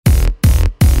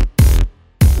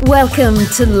Welcome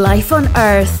to Life on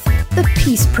Earth, the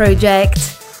Peace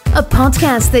Project, a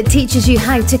podcast that teaches you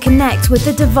how to connect with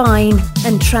the divine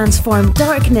and transform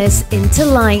darkness into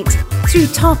light through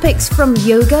topics from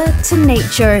yoga to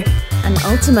nature and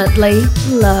ultimately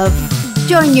love.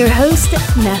 Join your host,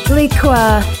 Natalie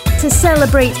Kwa, to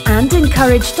celebrate and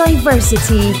encourage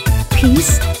diversity,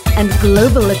 peace, and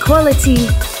global equality,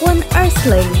 one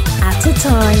earthling at a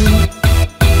time.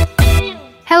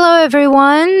 Hello,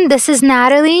 everyone. This is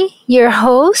Natalie, your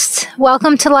host.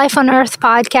 Welcome to Life on Earth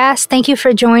podcast. Thank you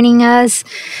for joining us.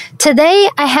 Today,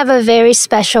 I have a very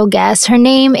special guest. Her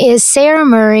name is Sarah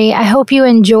Murray. I hope you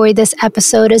enjoyed this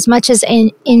episode as much as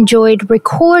I enjoyed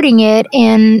recording it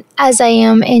and as I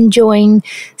am enjoying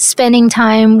spending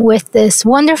time with this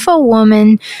wonderful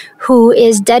woman who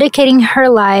is dedicating her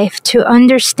life to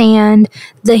understand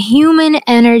the human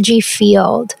energy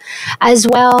field, as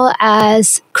well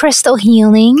as crystal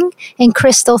healing and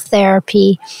crystal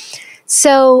therapy.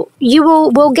 So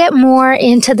we'll get more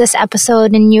into this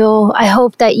episode, and I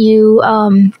hope that you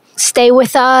stay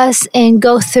with us and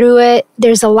go through it.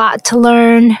 There's a lot to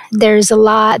learn. There's a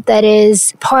lot that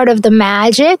is part of the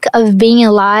magic of being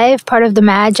alive, part of the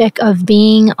magic of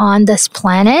being on this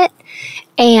planet.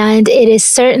 And it is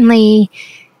certainly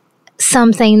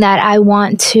something that I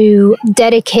want to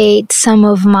dedicate some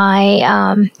of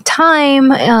my time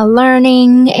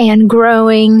learning and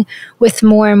growing with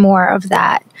more and more of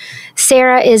that.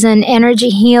 Sarah is an energy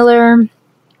healer,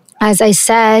 as I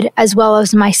said, as well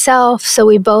as myself. So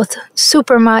we both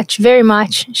very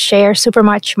much share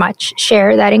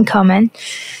that in common.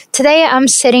 Today I'm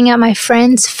sitting at my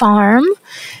friend's farm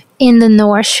in the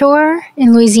North Shore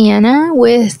in Louisiana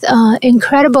with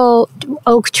incredible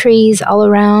oak trees all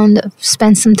around.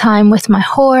 Spent some time with my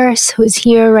horse, who's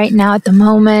here right now at the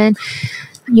moment.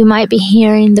 You might be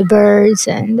hearing the birds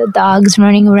and the dogs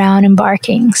running around and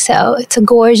barking. So it's a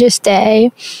gorgeous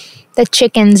day. The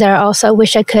chickens are also, I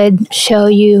wish I could show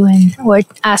you or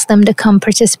ask them to come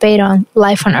participate on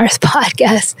Life on Earth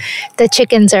podcast. The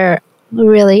chickens are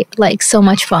really so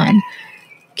much fun.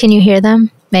 Can you hear them?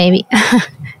 Maybe.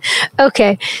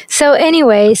 Okay, so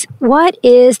anyways, what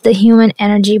is the human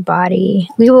energy body?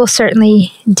 We will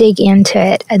certainly dig into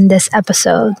it in this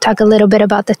episode. Talk a little bit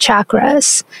about the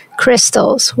chakras,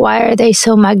 crystals. Why are they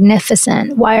so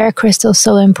magnificent? Why are crystals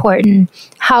so important?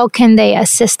 How can they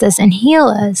assist us and heal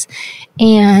us?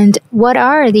 And what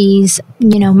are these,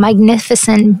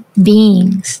 magnificent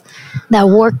beings that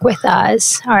work with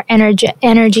us, our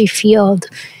energy field?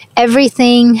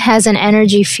 Everything has an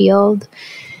energy field.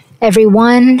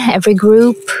 Everyone, every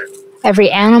group, every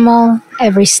animal,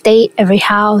 every state, every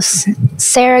house.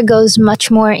 Sarah goes much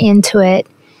more into it,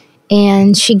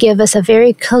 and she gives us a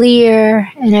very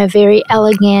clear and a very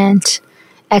elegant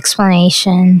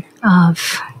explanation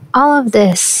of all of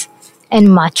this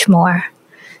and much more.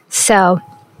 So,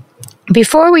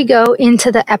 before we go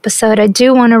into the episode, I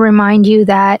do want to remind you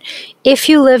that if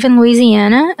you live in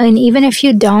Louisiana, and even if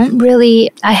you don't,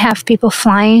 really, I have people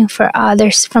flying from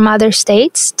other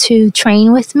states to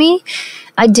train with me.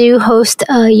 I do host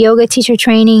yoga teacher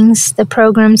trainings. The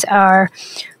programs are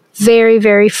very,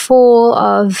 very full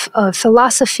of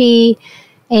philosophy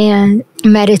and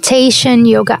meditation,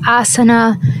 yoga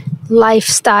asana,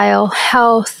 lifestyle,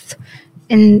 health,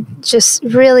 and just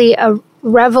really a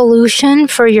revolution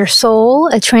for your soul,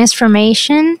 a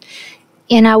transformation.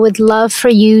 And I would love for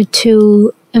you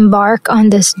to embark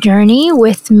on this journey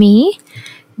with me.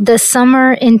 The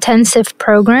summer intensive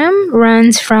program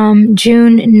runs from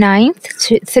June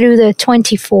 9th through the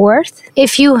 24th.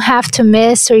 If you have to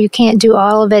miss or you can't do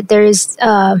all of it, there is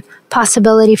a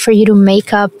possibility for you to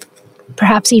make up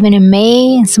perhaps even in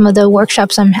May, in some of the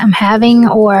workshops I'm having,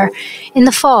 or in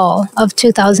the fall of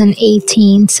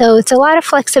 2018. So it's a lot of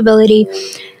flexibility.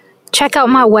 Check out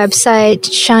my website,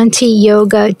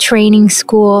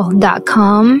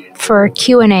 shantiyogatrainingschool.com, for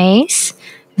Q&As,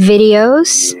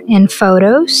 videos, and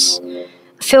photos.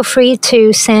 Feel free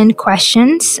to send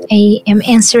questions. I am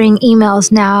answering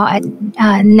emails now at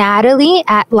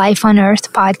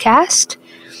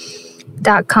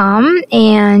natalie@lifeonearthpodcast.com.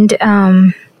 And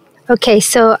okay,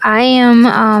 so I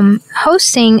am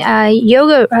hosting a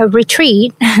yoga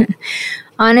retreat.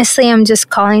 Honestly, I'm just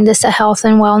calling this a health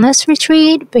and wellness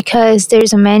retreat because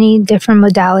there's many different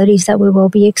modalities that we will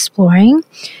be exploring.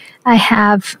 I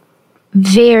have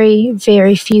very,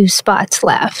 very few spots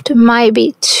left. Might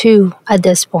be 2 at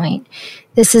this point.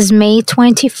 This is May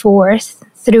 24th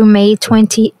through May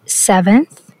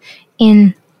 27th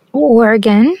in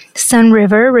Oregon, Sun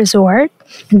River Resort.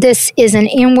 This is an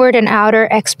inward and outer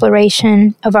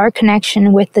exploration of our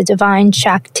connection with the divine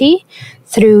Shakti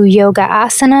through yoga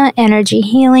asana, energy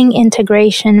healing,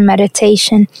 integration,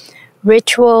 meditation,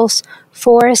 rituals,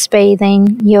 forest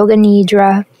bathing, yoga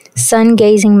nidra, sun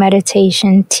gazing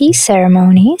meditation, tea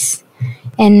ceremonies,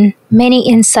 and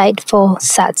many insightful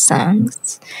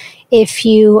satsangs. If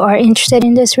you are interested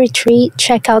in this retreat,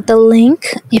 check out the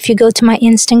link. If you go to my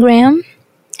Instagram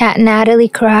at Natalie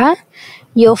Kra,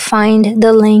 you'll find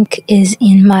the link is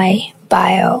in my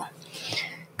bio.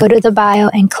 Go to the bio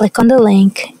and click on the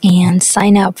link and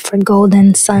sign up for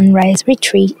Golden Sunrise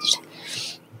Retreat.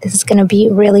 This is going to be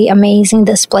really amazing.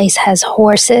 This place has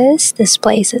horses. This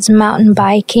place is mountain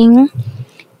biking,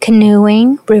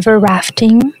 canoeing, river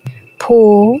rafting,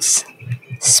 pools,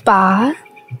 spa,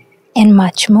 and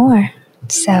much more.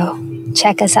 So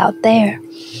check us out there.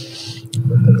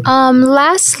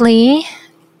 Lastly,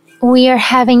 we are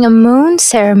having a moon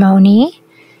ceremony,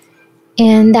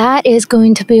 and that is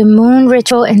going to be a moon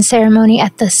ritual and ceremony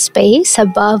at the space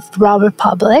above Raw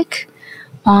Republic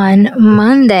on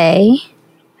Monday,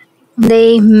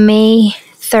 May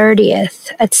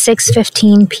 30th at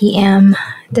 6:15 p.m.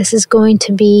 This is going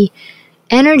to be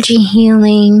energy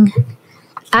healing,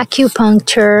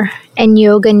 acupuncture, and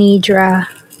yoga nidra,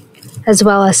 as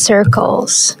well as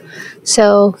circles.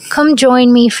 So come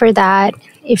join me for that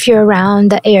if you're around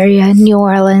the area, New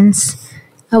Orleans.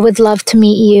 I would love to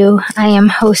meet you. I am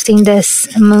hosting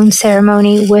this moon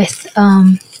ceremony with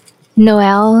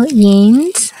Noelle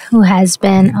Yeens, who has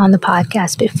been on the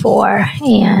podcast before,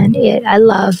 and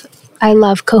I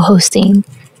love co-hosting,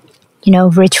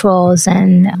 rituals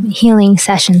and healing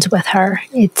sessions with her.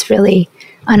 It's really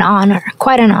an honor,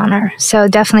 quite an honor. So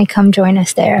definitely come join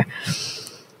us there.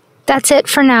 That's it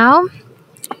for now.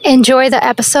 Enjoy the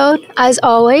episode. As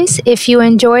always, if you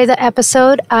enjoy the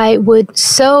episode, I would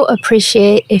so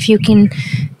appreciate if you can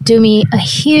do me a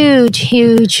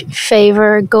huge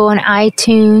favor. Go on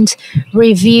iTunes,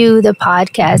 review the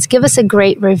podcast. Give us a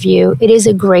great review. It is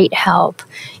a great help.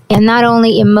 And not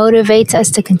only it motivates us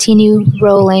to continue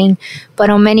rolling, but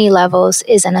on many levels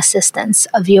is an assistance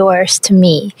of yours to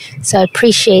me. So I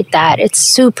appreciate that. It's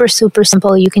super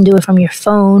simple. You can do it from your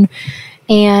phone.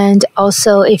 And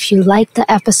also, if you like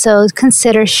the episode,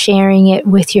 consider sharing it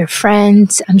with your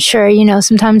friends. I'm sure,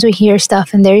 sometimes we hear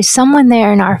stuff and there's someone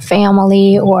there in our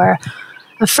family or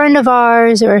a friend of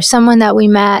ours or someone that we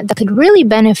met that could really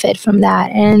benefit from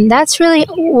that. And that's really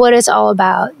what it's all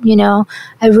about.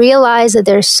 I realize that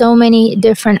there's so many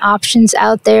different options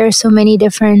out there, so many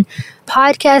different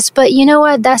podcasts, but you know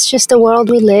what? That's just the world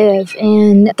we live.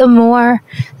 And the more,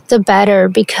 the better,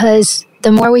 because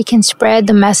the more we can spread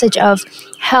the message of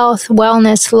health,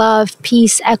 wellness, love,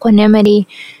 peace, equanimity,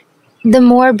 the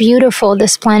more beautiful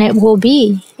this planet will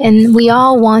be. And we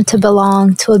all want to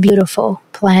belong to a beautiful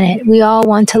planet. We all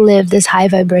want to live this high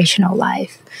vibrational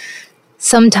life.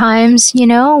 Sometimes,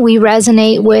 we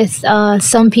resonate with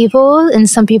some people and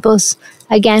some people's,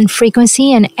 again,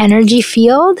 frequency and energy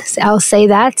field. I'll say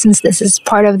that since this is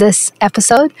part of this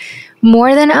episode,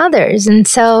 more than others. And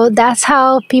so that's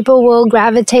how people will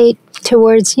gravitate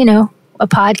towards, a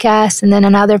podcast and then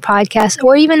another podcast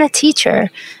or even a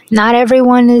teacher. Not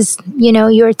everyone is,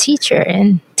 your teacher,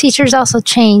 and teachers also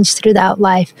change throughout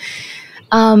life.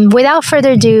 Without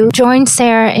further ado, join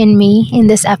Sarah and me in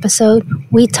this episode.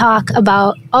 We talk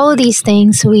about all of these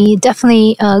things. We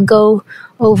definitely go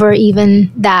over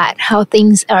even that, how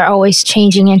things are always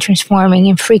changing and transforming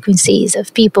in frequencies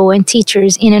of people and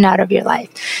teachers in and out of your life.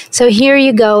 So here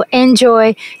you go.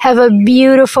 Enjoy. Have a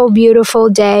beautiful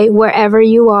day wherever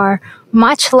you are.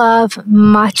 Much love,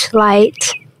 much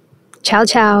light.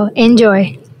 Ciao.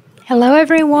 Enjoy. Hello,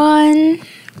 everyone.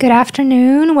 Good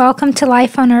afternoon. Welcome to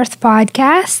Life on Earth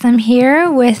podcast. I'm here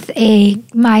with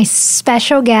my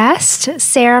special guest,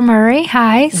 Sarah Murray.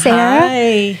 Hi, Sarah.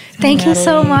 Hi. Thank you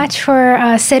so much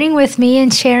for sitting with me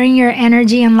and sharing your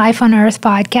energy in Life on Earth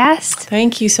podcast.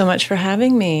 Thank you so much for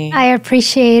having me. I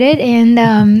appreciate it. And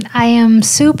I am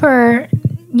super,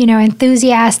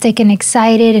 enthusiastic and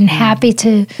excited and happy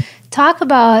to talk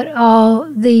about all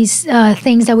these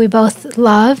things that we both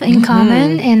love in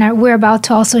common, and we're about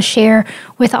to also share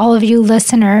with all of you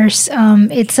listeners.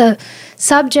 It's a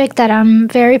subject that I'm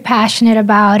very passionate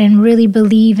about and really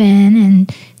believe in,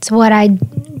 and it's what I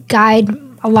guide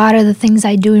a lot of the things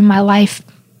I do in my life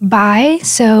by.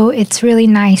 So it's really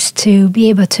nice to be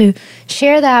able to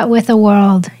share that with the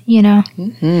world,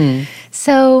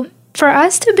 So for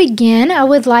us to begin, I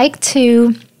would like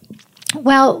to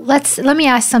let me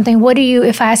ask something.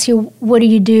 If I ask you, what do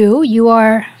you do? You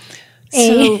are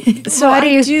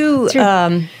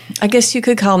I guess you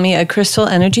could call me a crystal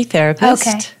energy therapist.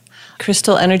 Okay.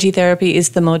 Crystal energy therapy is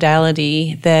the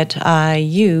modality that I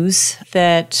use,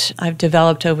 that I've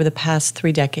developed over the past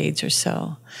 3 decades or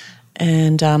so.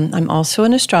 And I'm also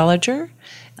an astrologer.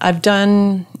 I've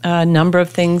done a number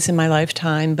of things in my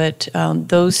lifetime, but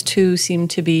those two seem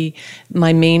to be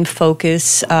my main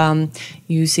focus,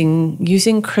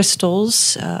 using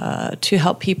crystals to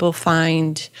help people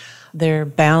find their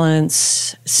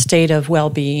balance, state of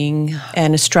well-being,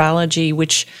 and astrology,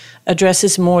 which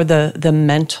addresses more the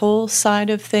mental side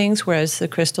of things, whereas the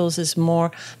crystals is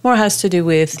more has to do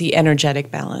with the energetic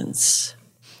balance.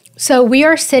 So we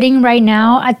are sitting right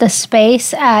now at the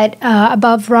space at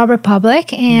above Raw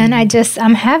Republic, and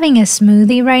I'm having a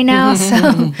smoothie right now.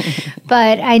 So,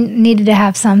 but I needed to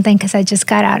have something because I just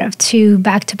got out of 2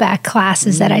 back-to-back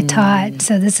classes that I taught.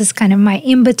 So this is kind of my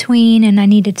in-between, and I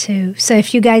needed to. So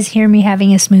if you guys hear me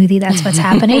having a smoothie, that's what's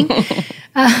happening.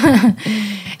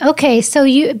 Okay, so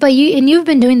you've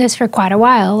been doing this for quite a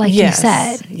while, like you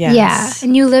said. Yes. Yeah,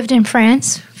 and you lived in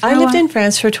France? I lived in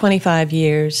France for 25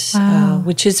 years,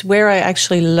 which is where I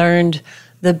actually learned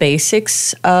the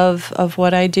basics of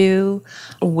what I do,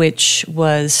 which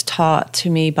was taught to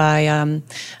me by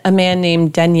a man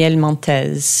named Daniel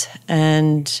Montez.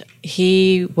 And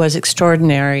he was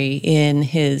extraordinary in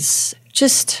his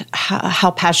just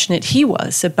how passionate he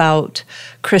was about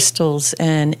crystals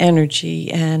and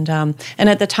energy. And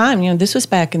at the time, this was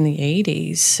back in the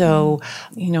 80s. So,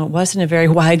 it wasn't a very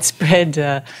widespread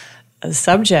a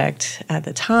subject at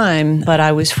the time, but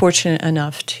I was fortunate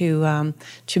enough to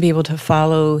be able to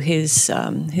follow his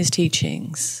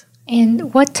teachings.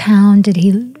 And what town did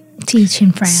he teach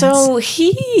in France? So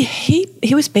he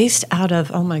was based out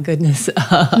of, oh my goodness,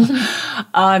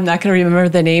 I'm not going to remember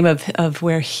the name of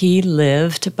where he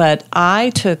lived, but I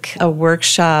took a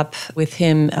workshop with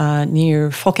him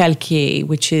near Forcalquier,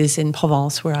 which is in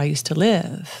Provence, where I used to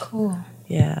live. Cool.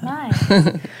 Yeah.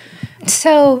 Nice.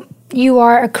 So you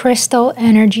are a crystal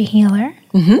energy healer.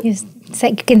 Mm-hmm.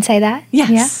 You can say that?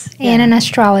 Yes. Yeah? And an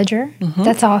astrologer. Mm-hmm.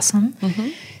 That's awesome. Mm-hmm.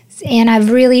 And I've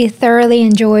really thoroughly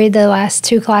enjoyed the last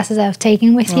 2 classes I've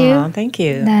taken with you. Oh, thank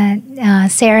you.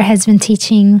 That Sarah has been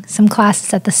teaching some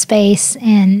classes at the space,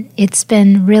 and it's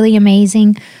been really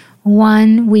amazing.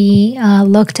 One, we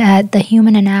looked at the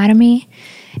human anatomy,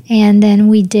 and then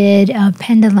we did a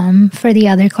pendulum for the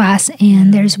other class.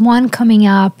 And there's one coming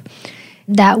up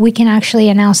that we can actually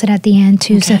announce it at the end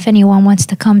too. Okay. So if anyone wants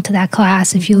to come to that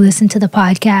class, if you listen to the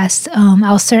podcast,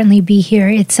 I'll certainly be here.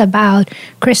 It's about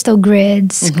crystal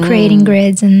grids, creating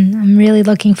grids, and I'm really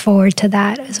looking forward to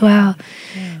that as well.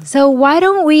 Yeah. So why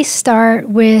don't we start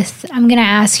with, I'm going to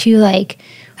ask you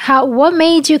what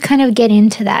made you kind of get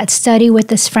into that study with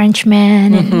this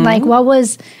Frenchman, and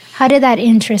how did that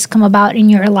interest come about in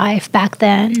your life back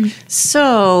then?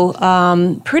 So,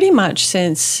 pretty much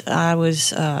since I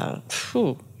was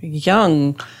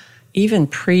young, even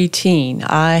preteen,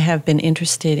 I have been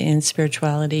interested in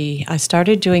spirituality. I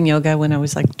started doing yoga when I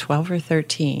was 12 or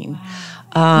 13. Wow.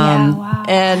 Wow.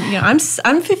 And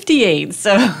I'm 58,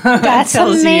 so that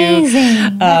tells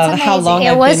amazing. You That's amazing. How long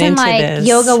I've been into this.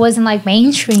 Yoga wasn't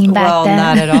mainstream back then.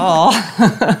 Well, not at all.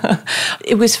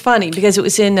 It was funny because it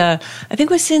was in I think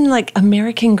it was in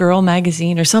American Girl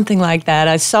magazine or something like that.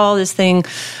 I saw this thing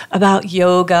about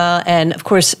yoga, and of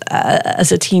course,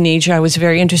 as a teenager, I was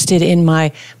very interested in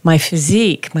my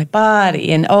physique, my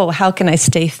body, and how can I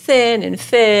stay thin and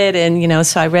fit? And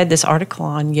so I read this article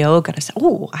on yoga, and I said,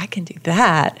 I can do that.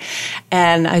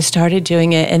 And I started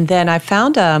doing it. And then I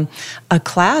found a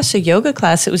yoga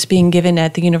class that was being given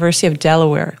at the University of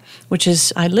Delaware, which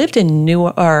is, I lived in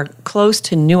close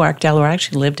to Newark, Delaware. I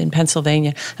actually lived in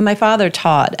Pennsylvania. And my father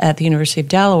taught at the University of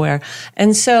Delaware.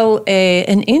 And so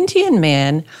an Indian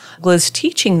man was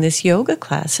teaching this yoga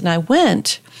class, and I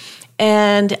went.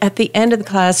 And at the end of the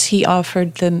class, he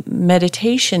offered the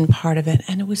meditation part of it.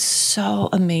 And it was so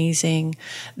amazing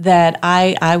that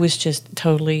I was just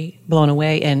totally blown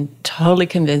away and totally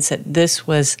convinced that this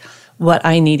was what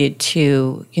I needed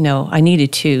to, I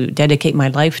needed to dedicate my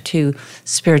life to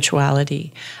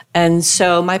spirituality. And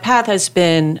so my path has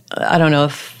been, I don't know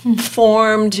if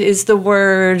formed is the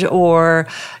word, or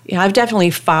I've definitely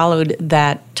followed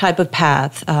that type of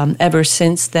path ever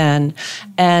since then.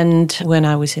 And when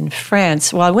I was in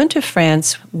France, I went to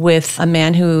France with a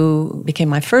man who became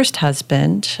my first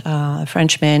husband, a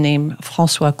Frenchman named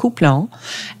François Couplon.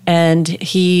 And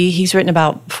he's written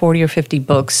about 40 or 50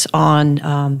 books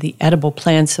on the edible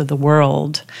plants of the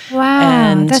world. Wow,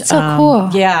 and, that's so cool.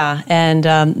 Yeah, and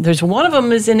there's one of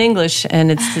them is in English,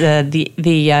 and it's the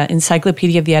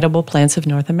Encyclopedia of the Edible Plants of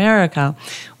North America,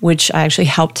 which I actually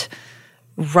helped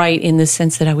write in the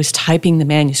sense that I was typing the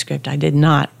manuscript. I did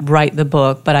not write the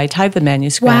book, but I typed the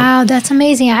manuscript. Wow, that's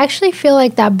amazing. I actually feel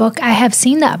like that book, I have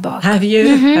seen that book. Have you?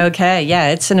 Mm-hmm. Okay. Yeah,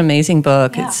 it's an amazing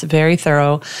book. Yeah. It's very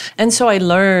thorough. And so I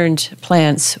learned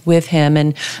plants with him,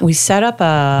 and we set up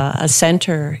a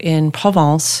center in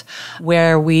Provence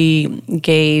where we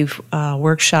gave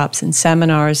workshops and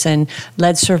seminars and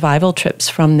led survival trips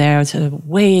from there. It's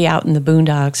way out in the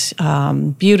boondocks.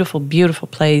 Beautiful, beautiful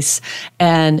place.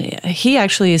 And he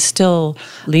actually is still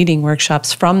leading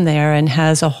workshops from there and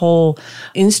has a whole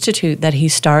institute that he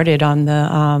started on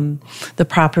the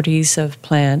properties of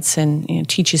plants, and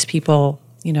teaches people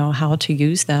how to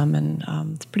use them, and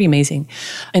it's pretty amazing.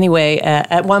 Anyway,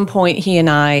 at one point he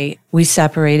and we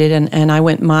separated, and I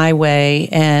went my way,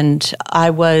 and I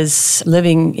was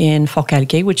living in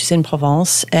Forcalquier, which is in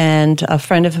Provence, and a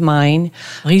friend of mine,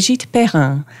 Brigitte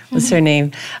Perrin was her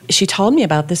name, she told me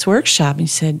about this workshop, and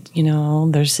she said,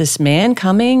 there's this man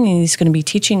coming, and he's going to be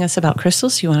teaching us about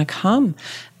crystals. You want to come?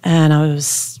 And I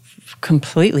was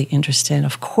completely interested.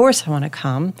 Of course I want to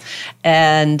come.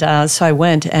 And so I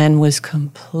went and was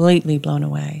completely blown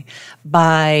away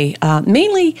by,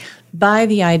 mainly by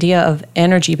the idea of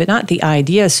energy, but not the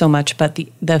idea so much, but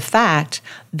the fact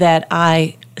that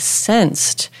I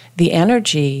sensed the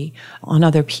energy on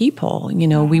other people.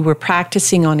 We were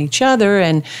practicing on each other,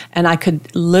 and I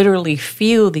could literally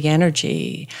feel the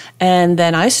energy. And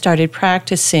then I started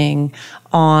practicing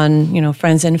on,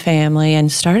 friends and family,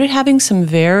 and started having some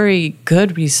very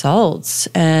good results.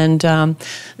 And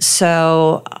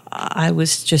so I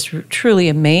was just truly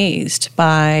amazed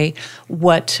by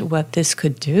what this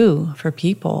could do for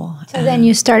people. So then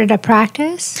you started a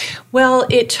practice? Well,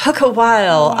 it took a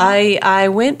while. I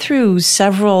went through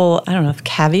several, I don't know if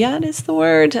caveat is the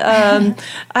word.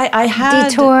 I had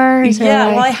detours. Yeah,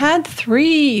 well, I had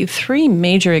three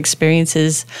major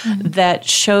experiences that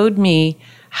showed me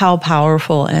how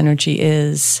powerful energy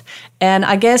is. And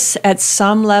I guess at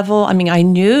some level, I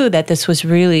knew that this was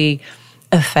really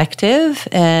effective,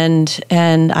 and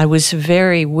I was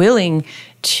very willing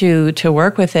to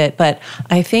work with it. But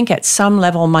I think at some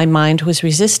level my mind was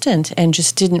resistant and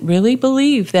just didn't really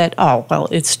believe that,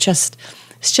 it's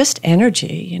just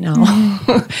energy,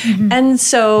 Mm-hmm. And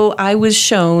so I was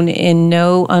shown in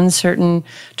no uncertain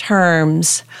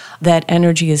terms that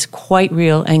energy is quite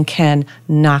real and can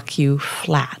knock you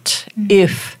flat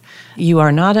if you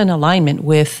are not in alignment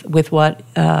with what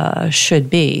should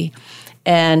be.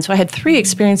 And so I had 3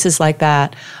 experiences like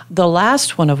that, the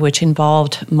last one of which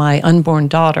involved my unborn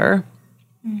daughter.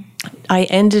 I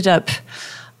ended up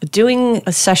doing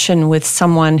a session with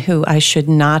someone who I should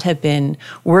not have been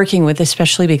working with,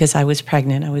 especially because I was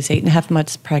pregnant. I was 8.5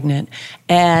 months pregnant.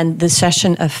 And the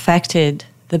session affected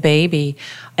the baby,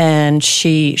 and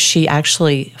she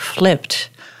actually flipped.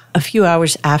 A few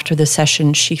hours after the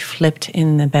session, she flipped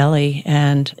in the belly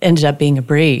and ended up being a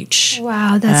breech.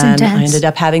 Wow, that's intense. intense. I ended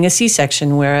up having a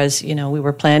C-section, whereas, we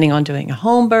were planning on doing a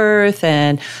home birth,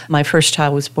 and my first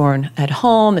child was born at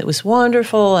home. It was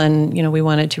wonderful, and, we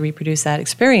wanted to reproduce that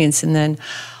experience. And then,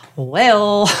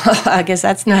 I guess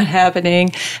that's not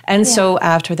happening. And so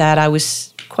after that, I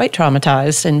was quite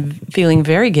traumatized and feeling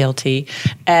very guilty.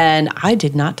 And I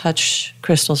did not touch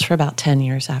crystals for about 10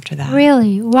 years after that.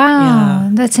 Really? Wow. Yeah.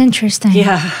 That's interesting.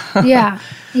 Yeah. Yeah.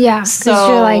 Because so,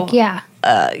 you're like,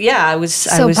 I was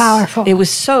powerful. It was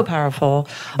so powerful.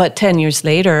 But 10 years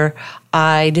later,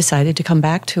 I decided to come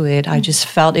back to it. I just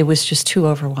felt it was just too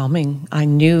overwhelming. I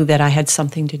knew that I had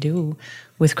something to do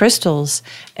with crystals,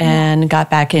 and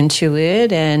got back into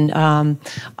it. And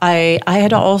I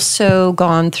had also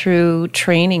gone through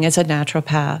training as a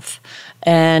naturopath,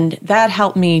 and that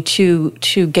helped me to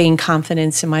gain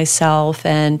confidence in myself.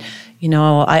 And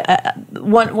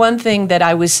one thing that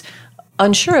I was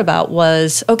unsure about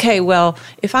was, okay, well,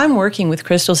 if I'm working with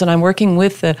crystals and I'm working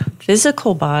with the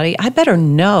physical body, I better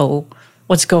know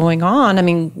what's going on.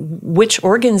 Which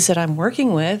organs that I'm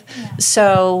working with. Yeah.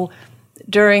 So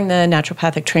during the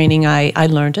naturopathic training, I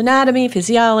learned anatomy,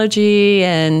 physiology,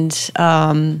 and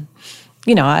I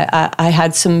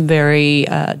had some very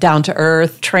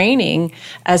down-to-earth training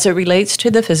as it relates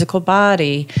to the physical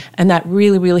body, and that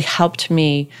really, really helped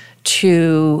me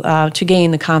to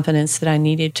gain the confidence that I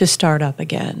needed to start up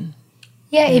again.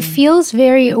 Yeah, it feels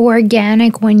very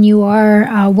organic when you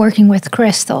are working with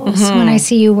crystals. Mm-hmm. When I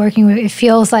see you working with,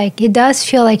 it does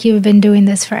feel like you've been doing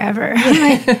this forever.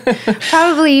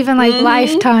 Probably even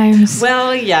lifetimes.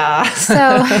 Well, yeah. So,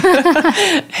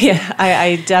 yeah,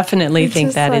 I definitely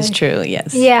think that is true.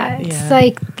 Yes. Yeah, it's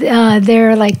like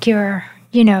they're like you're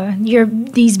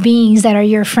these beings that are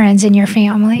your friends and your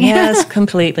family. Yes,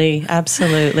 completely,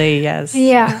 absolutely, yes.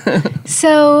 Yeah.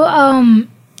 So,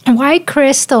 Why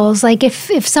crystals? Like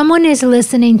if someone is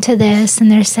listening to this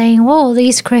and they're saying, "Whoa,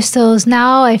 these crystals,"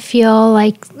 now I feel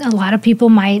like a lot of people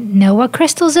might know what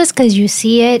crystals is because you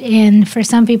see it. And for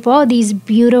some people, oh, these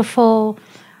beautiful,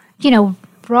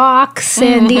 rocks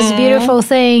and these beautiful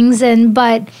things.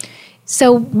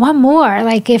 So what more?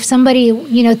 Like if somebody,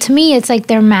 to me, it's like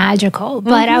they're magical.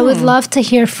 But I would love to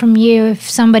hear from you if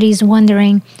somebody's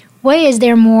wondering, why is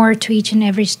there more to each and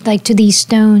every, like to these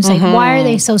stones? Like why are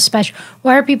they so special?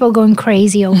 Why are people going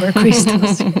crazy over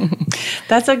crystals?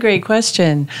 That's a great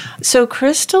question. So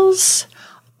crystals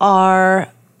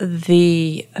are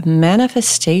the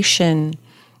manifestation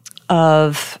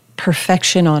of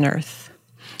perfection on Earth.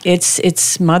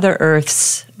 It's Mother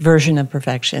Earth's version of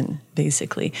perfection,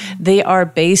 basically. They are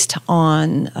based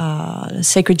on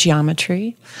sacred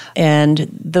geometry, and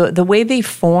the way they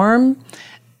form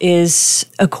is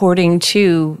according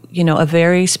to, a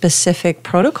very specific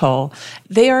protocol.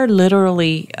 They are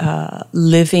literally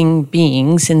living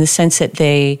beings in the sense that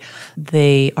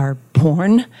they are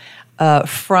born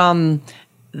from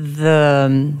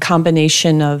the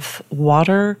combination of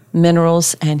water,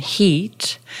 minerals, and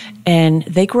heat, and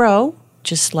they grow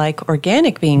just like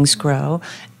organic beings grow,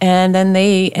 and then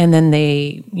they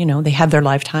have their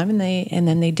lifetime, and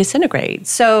then they disintegrate.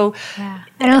 So yeah.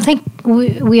 I don't think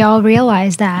we all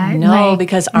realize that. No,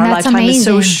 because our lifetime is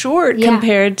so short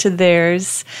compared to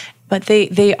theirs. But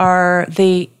they are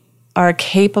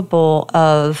capable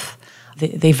of.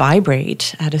 They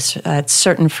vibrate at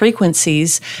certain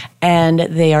frequencies, and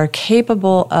they are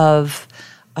capable of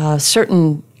a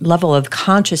certain level of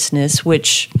consciousness,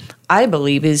 which I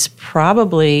believe is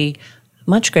probably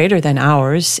much greater than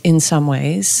ours in some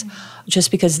ways,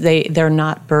 just because they're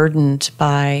not burdened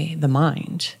by the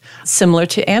mind. Similar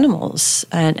to animals.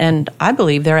 And I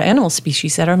believe there are animal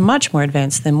species that are much more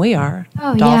advanced than we are.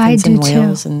 Oh, Dolphins yeah, I do and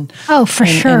whales too. and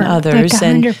sure. And others. Like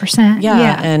 100%.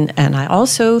 Yeah. And I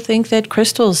also think that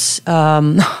crystals are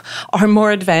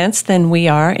more advanced than we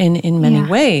are in many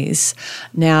ways.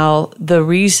 Now, the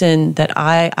reason that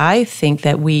I think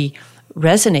that we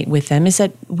resonate with them is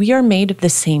that we are made of the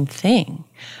same thing.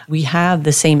 We have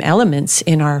the same elements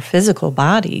in our physical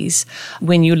bodies.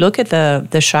 When you look at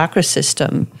the chakra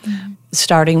system,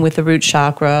 starting with the root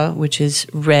chakra, which is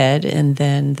red, and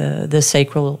then the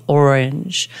sacral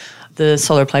orange, the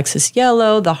solar plexus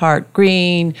yellow, the heart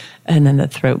green, and then the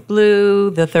throat blue,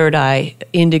 the third eye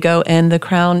indigo, and the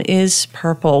crown is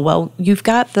purple. Well, you've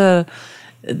got the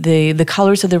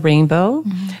colors of the rainbow,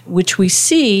 which we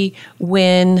see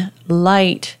when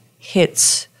light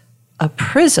hits a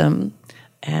prism.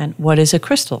 And what is a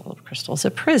crystal? A crystal is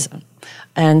a prism.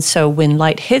 And so when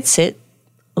light hits it,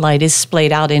 light is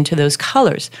splayed out into those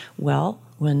colors. Well,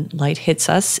 when light hits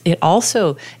us, it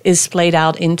also is splayed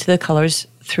out into the colors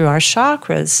through our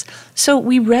chakras. So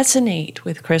we resonate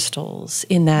with crystals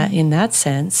in that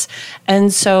sense.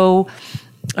 And so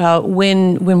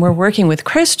when we're working with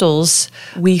crystals,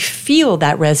 we feel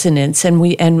that resonance, and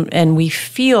we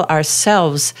feel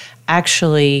ourselves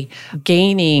actually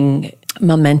gaining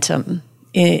momentum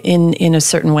in a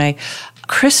certain way.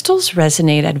 Crystals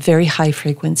resonate at very high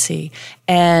frequency,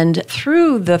 and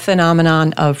through the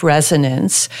phenomenon of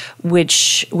resonance,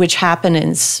 which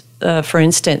happens, for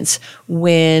instance,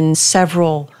 when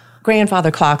several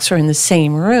grandfather clocks are in the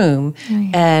same room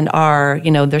and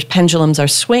their pendulums are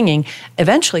swinging,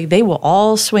 eventually they will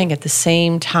all swing at the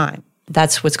same time.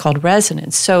 That's what's called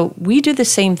resonance. So we do the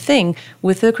same thing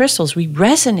with the crystals. We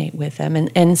resonate with them.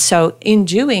 And so in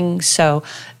doing so,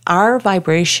 our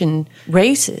vibration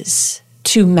raises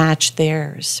to match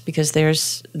theirs, because their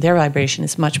vibration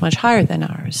is much, much higher than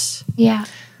ours. Yeah.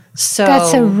 So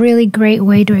that's a really great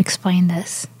way to explain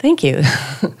this. Thank you.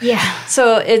 Yeah.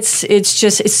 So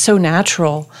it's so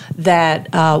natural that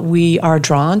we are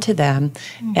drawn to them,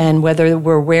 and whether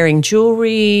we're wearing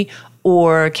jewelry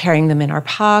or carrying them in our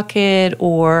pocket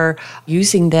or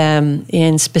using them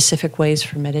in specific ways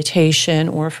for meditation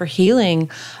or for healing,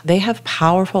 they have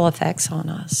powerful effects on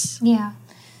us. Yeah.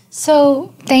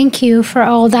 So thank you for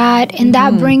all that. And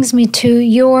that brings me to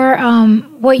your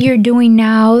what you're doing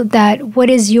now. What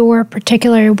is your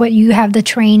particular, what you have the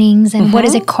trainings, and what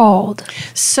is it called?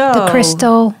 So the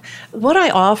crystal. What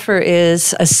I offer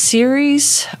is a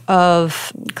series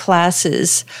of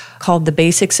classes called the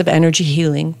Basics of Energy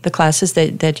Healing, the classes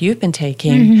that you've been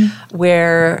taking,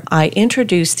 where I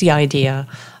introduce the idea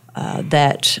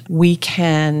that we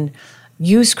can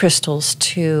use crystals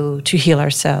to heal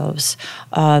ourselves.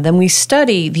 Then we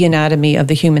study the anatomy of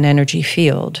the human energy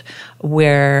field,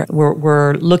 where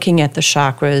we're looking at the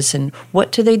chakras and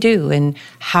what do they do and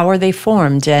how are they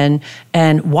formed and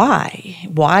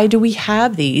why do we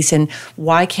have these and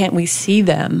why can't we see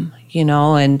them?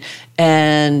 and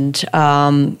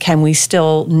can we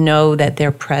still know that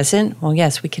they're present? Well,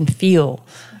 yes, we can feel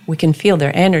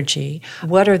their energy.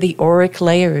 What are the auric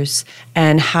layers,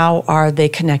 and how are they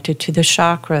connected to the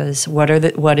chakras?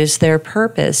 What is their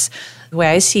purpose? The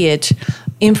way I see it,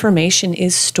 information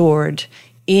is stored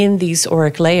in these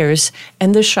auric layers,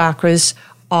 and the chakras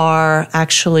are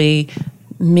actually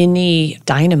mini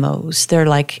dynamos. They're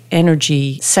like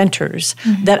energy centers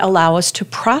that allow us to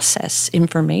process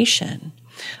information.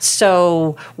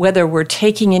 So whether we're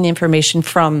taking in information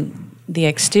from the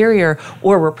exterior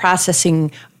or we're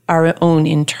processing our own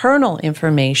internal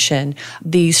information,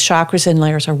 these chakras and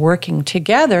layers are working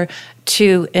together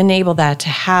to enable that to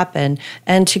happen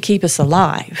and to keep us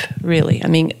alive, really. I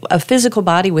mean, a physical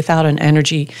body without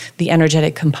the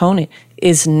energetic component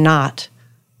is not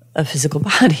a physical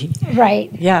body.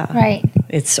 Right. Yeah. Right.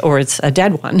 It's a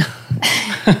dead one.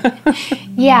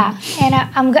 Yeah,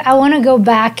 and I want to go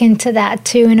back into that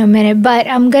too in a minute, but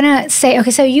I'm gonna say,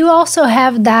 okay, so you also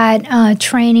have that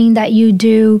training that you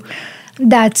do.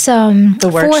 That's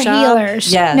the workshop? For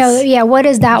healers. Yes. No, yeah. What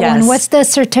is that one? What's the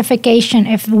certification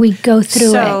if we go through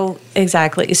it? So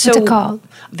exactly. What's it called?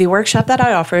 The workshop that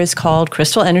I offer is called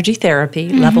Crystal Energy Therapy,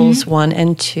 levels 1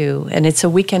 and 2, and it's a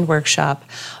weekend workshop.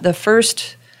 The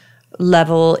first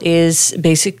level is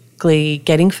basically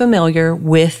getting familiar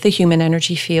with the human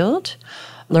energy field,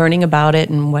 learning about it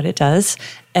and what it does,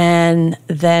 and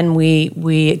then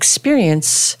we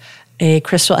experience a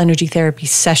crystal energy therapy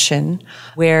session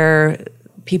where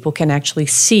people can actually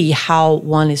see how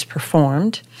one is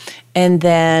performed. And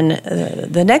then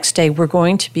the next day, we're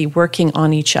going to be working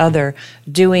on each other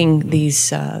doing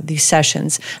these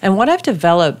sessions. And what I've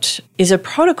developed is a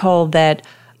protocol that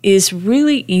is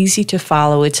really easy to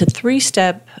follow. It's a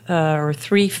 3-step or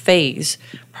 3-phase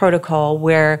protocol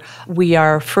where we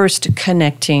are first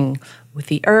connecting with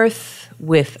the earth,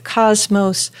 with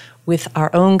cosmos, with our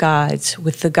own guides,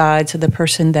 with the guides of the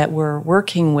person that we're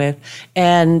working with,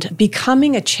 and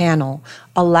becoming a channel,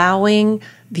 allowing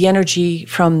the energy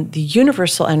from the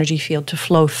universal energy field to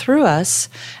flow through us,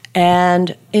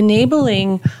 and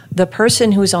enabling the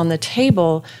person who's on the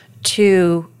table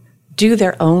to do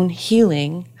their own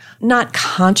healing, not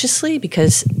consciously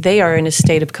because they are in a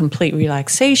state of complete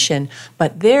relaxation,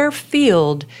 but their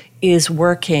field is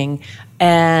working,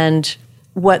 and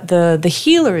what the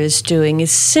healer is doing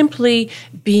is simply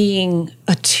being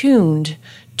attuned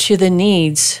to the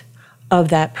needs of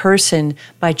that person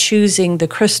by choosing the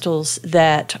crystals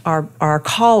that are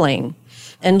calling.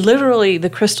 And literally the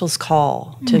crystals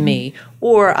call to me,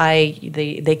 or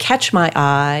they catch my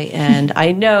eye, and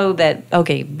I know that,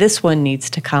 okay, this one needs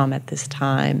to come at this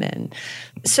time. And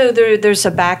so there's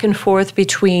a back and forth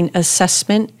between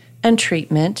assessment and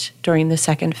treatment during the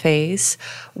second phase,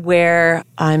 where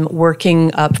I'm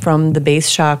working up from the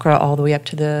base chakra all the way up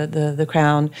to the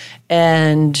crown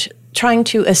and trying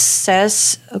to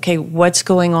assess, okay, what's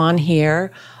going on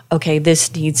here? Okay,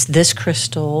 this needs this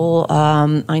crystal.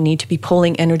 I need to be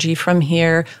pulling energy from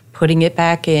here, putting it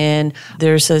back in.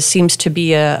 Seems to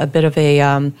be a bit of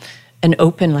an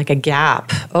open, like a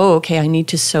gap. Oh, okay, I need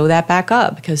to sew that back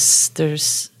up because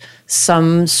there's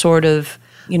some sort of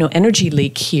energy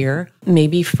leak here,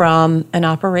 maybe from an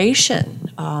operation.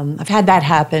 I've had that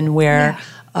happen where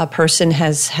a person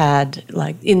has had,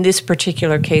 like in this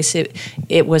particular case,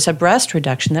 it was a breast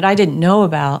reduction that I didn't know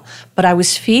about, but I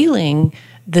was feeling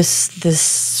this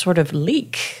sort of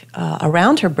leak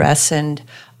around her breasts, and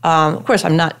of course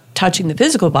I'm not touching the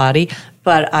physical body,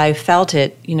 but I felt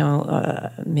it,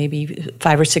 maybe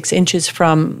 5 or 6 inches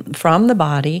from the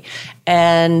body,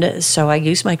 and so I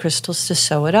used my crystals to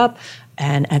sew it up.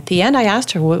 And at the end, I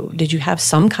asked her, did you have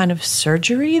some kind of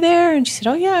surgery there? And she said,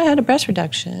 oh, yeah, I had a breast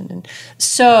reduction. And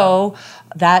so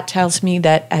that tells me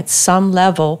that at some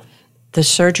level, the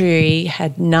surgery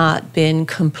had not been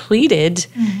completed,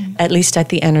 at least at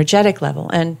the energetic level.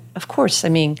 And of course, I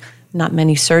mean, not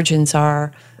many surgeons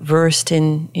are versed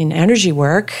in energy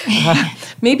work.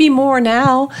 Maybe more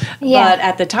now, but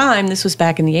at the time, this was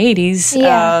back in the 80s,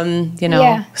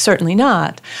 certainly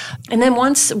not. And then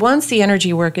once the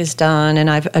energy work is done and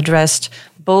I've addressed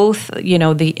both,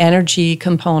 the energy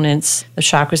components, the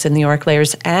chakras and the auric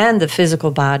layers, and the physical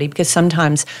body, because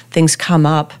sometimes things come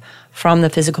up from the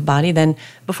physical body, then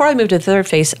before I move to the third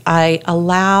phase, I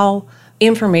allow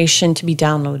information to be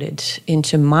downloaded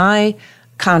into my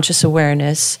conscious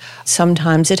awareness.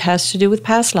 Sometimes it has to do with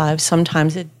past lives.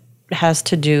 Sometimes it has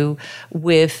to do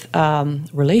with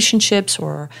relationships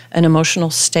or an emotional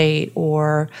state,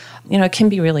 or, it can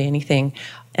be really anything.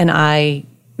 And I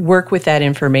work with that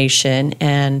information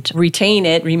and retain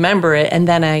it, remember it, and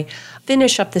then I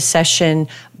finish up the session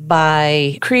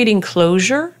by creating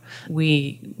closure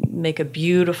we make a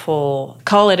beautiful,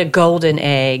 call it a golden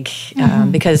egg,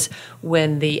 because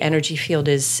when the energy field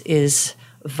is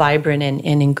vibrant and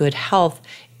in good health,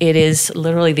 it is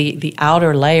literally the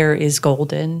outer layer is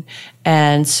golden.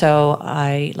 And so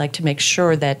I like to make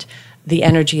sure that the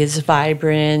energy is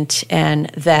vibrant and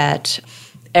that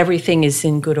everything is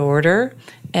in good order.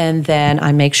 And then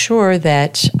I make sure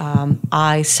that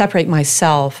I separate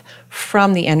myself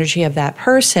from the energy of that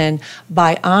person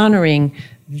by honoring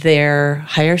their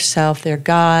higher self, their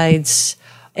guides,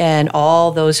 and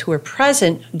all those who are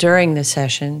present during the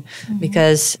session,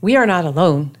 because we are not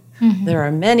alone. There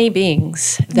are many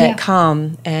beings that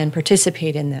come and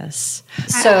participate in this.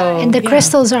 And the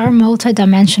crystals are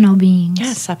multidimensional beings.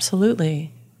 Yes,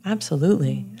 absolutely.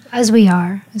 Absolutely. As we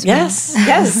are. Yes,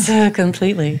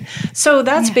 completely. So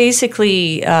that's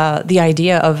basically the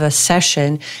idea of a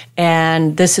session,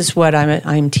 and this is what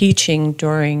I'm teaching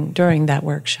during that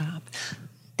workshop.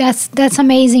 That's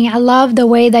amazing. I love the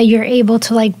way that you're able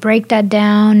to like break that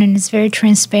down, and it's very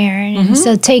transparent. And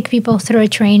so take people through a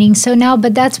training. So now,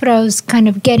 but that's what I was kind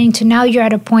of getting to. Now you're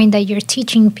at a point that you're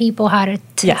teaching people how to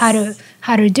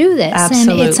do this.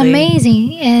 Absolutely. And it's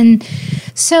amazing. And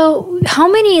so how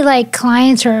many like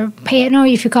clients or I don't know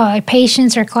if you call it like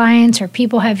patients or clients or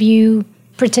people have you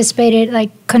participated,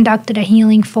 like conducted a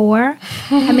healing for?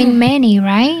 I mean, many,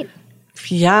 right?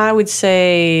 Yeah, I would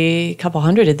say a couple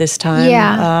hundred at this time.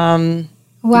 Yeah.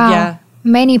 Wow. Yeah.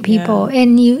 Many people. Yeah.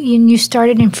 And you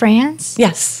started in France?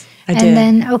 Yes, I did. And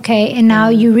then, and now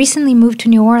you recently moved to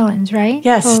New Orleans, right?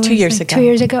 Yes, 2 years ago. 2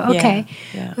 years ago, okay.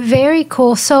 Yeah. Very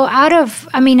cool. So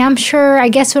I'm sure, I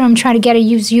guess what I'm trying to get at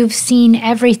is you've seen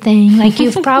everything. Like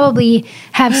you've probably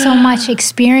have so much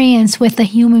experience with the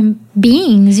human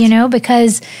beings,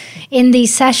 because in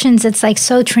these sessions, it's like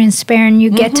so transparent. You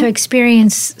get to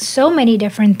experience so many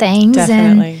different things.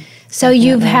 Definitely. And so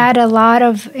you've had a lot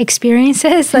of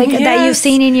experiences that you've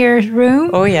seen in your room?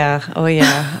 Oh, yeah.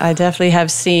 I definitely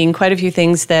have seen quite a few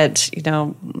things that,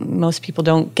 most people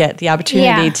don't get the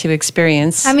opportunity to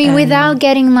experience. I mean, without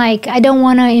getting I don't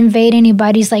want to invade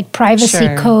anybody's privacy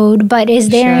code, but is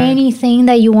there anything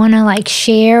that you want to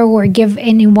share or give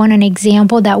anyone an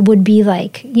example that would be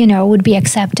would be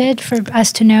accepted for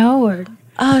us to know? Or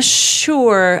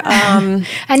sure.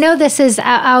 I know this is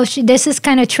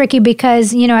kind of tricky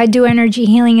because I do energy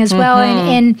healing as well,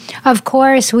 and of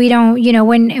course we don't.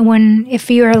 When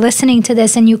if you are listening to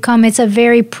this and you come, it's a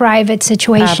very private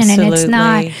situation, Absolutely. and it's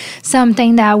not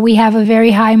something that we have a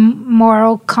very high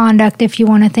moral conduct, if you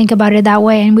want to think about it that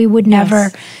way, and we would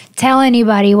never tell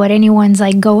anybody what anyone's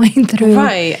going through.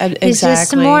 Right, exactly. It's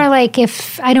just more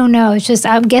if, I don't know, it's just,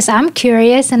 I guess I'm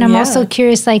curious, and I'm also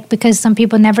curious because some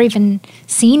people never even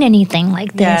seen anything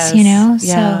like this,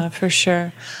 Yeah, for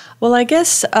sure. Well, I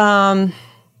guess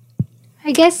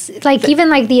even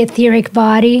the etheric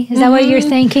body, is that what you're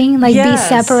thinking? Be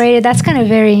separated, that's kind of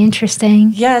very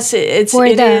interesting. Yes, it is.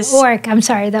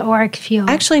 The auric field.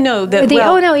 Actually, no.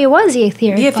 It was the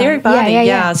etheric body. The etheric body,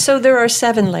 yeah. So there are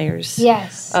 7 layers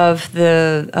of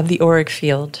the auric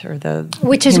field, or the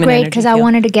which is great, because I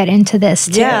wanted to get into this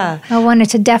too. Yeah. I wanted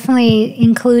to definitely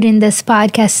include in this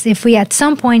podcast, if we at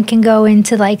some point can go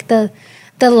into the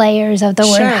layers of the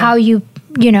word, how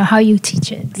you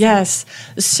teach it. Yes.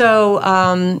 So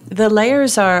the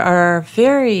layers are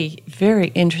very, very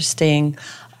interesting.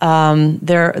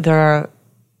 They're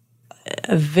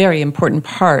a very important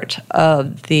part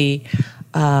of the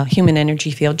human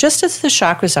energy field, just as the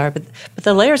chakras are, but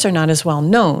the layers are not as well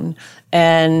known.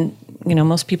 And,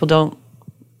 most people don't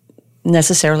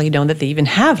necessarily know that they even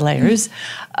have layers,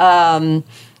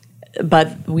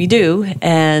 but we do.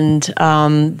 And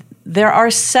there are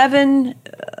 7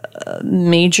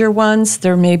 major ones.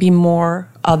 There may be more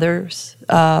others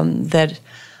that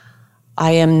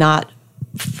I am not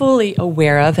fully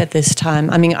aware of at this time.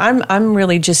 I mean, I'm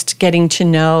really just getting to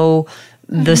know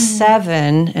the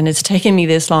 7, and it's taken me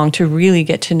this long to really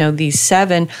get to know these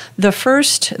 7. The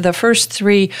first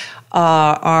 3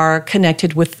 are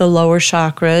connected with the lower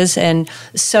chakras, and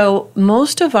so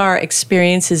most of our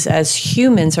experiences as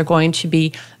humans are going to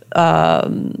be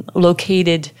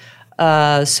located,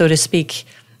 so to speak,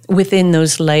 within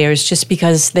those layers, just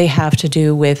because they have to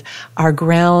do with our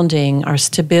grounding, our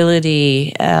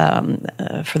stability,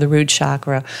 for the root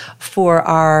chakra, for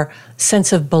our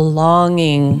sense of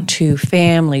belonging to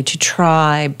family, to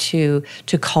tribe, to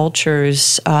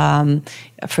cultures,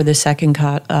 for the second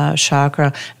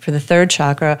chakra, for the third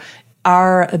chakra,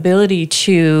 our ability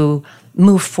to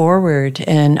move forward,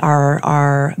 and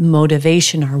our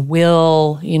motivation, our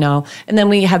will, And then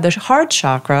we have the heart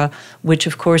chakra, which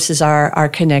of course is our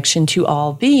connection to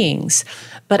all beings.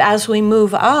 But as we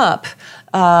move up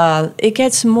it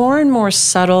gets more and more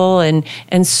subtle and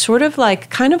sort of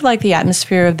kind of like the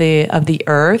atmosphere of the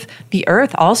earth. The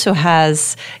earth also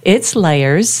has its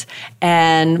layers,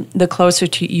 and the closer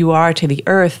you are to the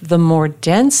earth, the more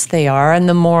dense they are and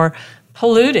the more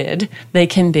polluted they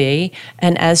can be.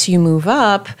 And as you move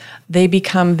up, they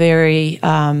become very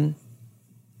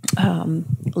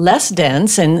less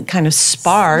dense and kind of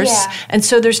sparse. Yeah. And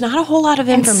so there's not a whole lot of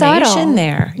information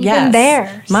there. Even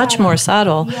there. Much more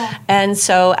subtle. Yeah. And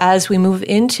so as we move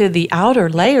into the outer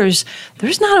layers,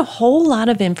 there's not a whole lot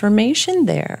of information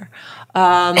there.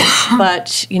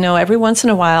 But, every once in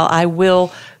a while I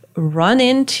will run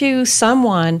into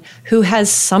someone who has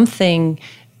something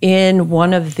in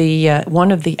one of the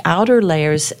outer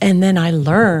layers, and then I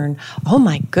learn, oh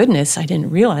my goodness, I didn't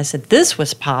realize that this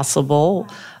was possible.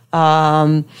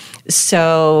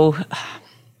 So,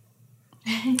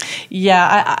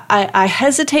 yeah, I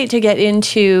hesitate to get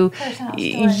into,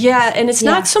 and it's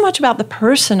not so much about the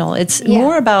personal. It's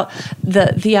more about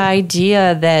the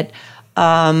idea that,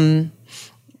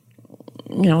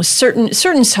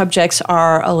 certain subjects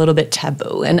are a little bit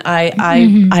taboo, and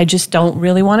I just don't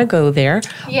really want to go there.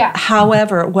 Yeah.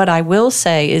 However, what I will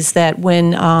say is that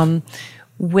when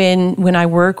I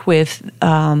work with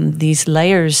these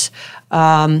layers,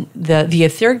 the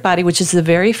etheric body, which is the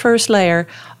very first layer,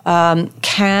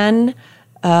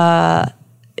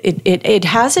 it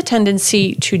has a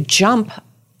tendency to jump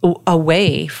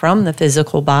away from the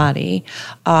physical body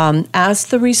as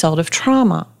the result of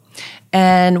trauma.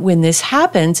 And when this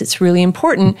happens, it's really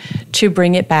important to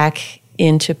bring it back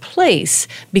into place,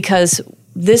 because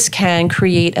this can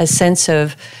create a sense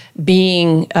of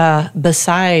being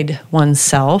beside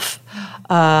oneself,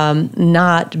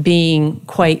 not being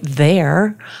quite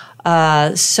there.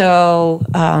 So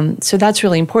that's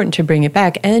really important to bring it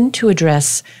back and to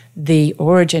address the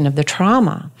origin of the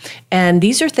trauma. And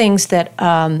these are things that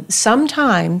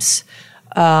sometimes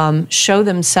show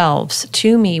themselves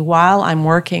to me while I'm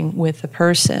working with the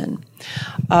person.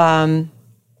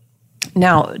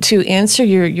 Now, to answer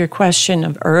your question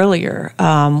of earlier,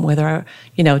 whether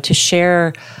to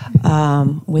share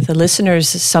with the listeners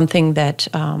something that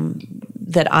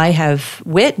I have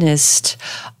witnessed,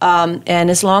 and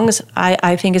as long as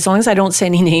I think as long as I don't say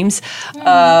any names,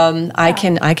 I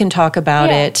can talk about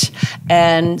it.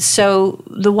 And so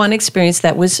the one experience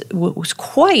that was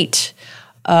quite.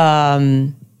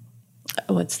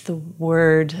 What's the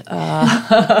word?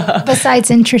 Besides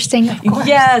interesting, of course.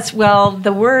 Yes, well,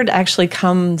 the word actually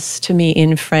comes to me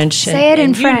in French. Say it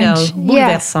in French.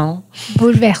 Bouleversant.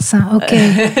 Bouleversant,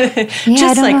 okay.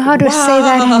 I don't know how to say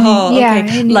that.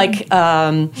 In English.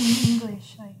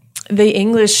 The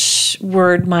English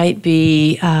word might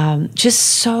be just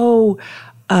so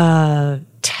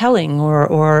telling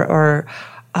or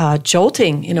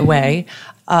jolting in a way.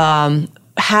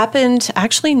 Happened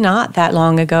actually not that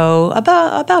long ago,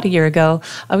 about a year ago.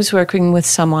 I was working with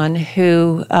someone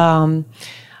who I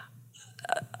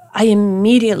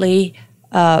immediately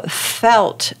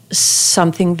felt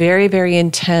something very, very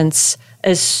intense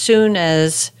as soon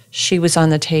as she was on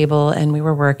the table and we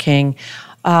were working.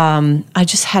 I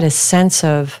just had a sense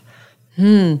of,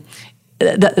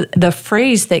 the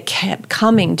phrase that kept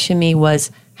coming to me was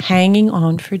hanging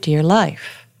on for dear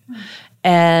life.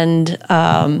 And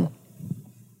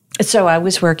so I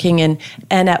was working, and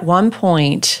at one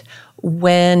point,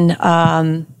 when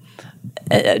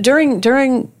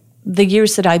during the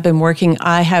years that I've been working,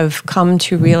 I have come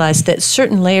to realize that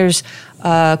certain layers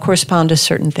correspond to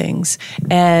certain things.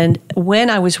 And when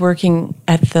I was working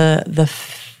at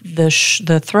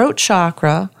the throat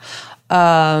chakra,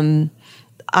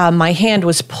 my hand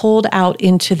was pulled out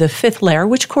into the fifth layer,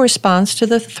 which corresponds to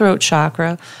the throat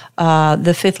chakra.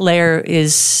 The fifth layer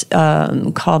is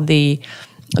called the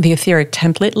etheric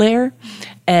template layer.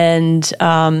 And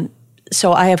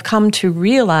so I have come to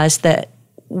realize that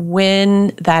when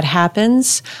that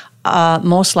happens,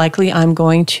 most likely I'm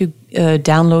going to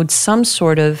download some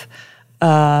sort of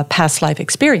past life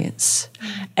experience.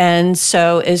 And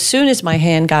so as soon as my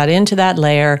hand got into that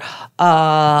layer,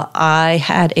 I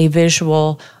had a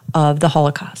visual of the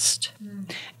Holocaust.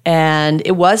 And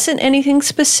it wasn't anything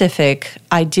specific.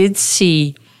 I did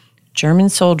see German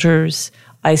soldiers.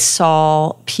 I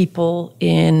saw people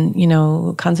in,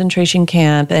 concentration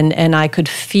camp, and I could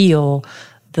feel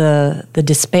the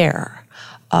despair.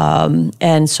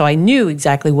 And so I knew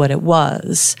exactly what it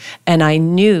was. And I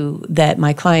knew that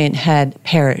my client had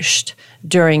perished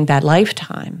during that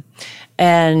lifetime.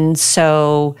 And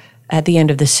so at the end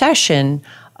of the session,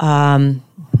 I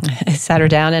sat her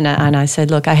down and I said,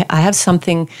 look, I have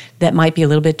something that might be a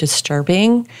little bit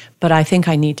disturbing, but I think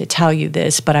I need to tell you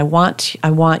this. But I want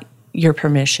your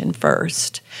permission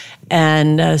first.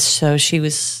 And so she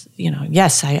was,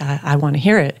 yes, I want to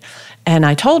hear it. And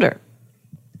I told her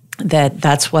that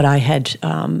that's what I had,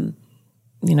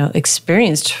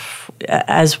 experienced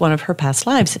as one of her past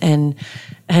lives. And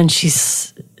she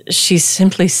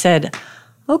simply said,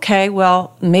 okay,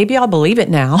 well, maybe I'll believe it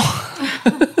now.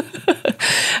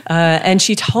 And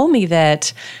she told me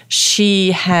that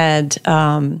she had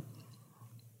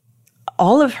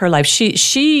all of her life.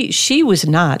 She was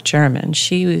not German.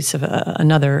 She was of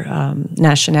another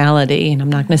nationality, and I'm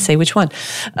not going to say which one,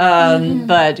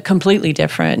 but completely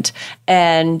different.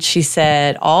 And she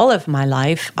said, all of my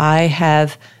life, I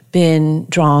have been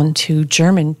drawn to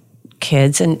German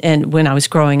kids, and when I was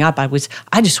growing up, I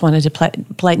just wanted to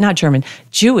play not German,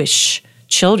 Jewish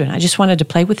children. I just wanted to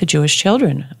play with the Jewish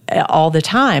children all the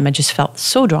time. I just felt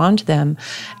so drawn to them.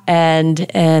 And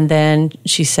then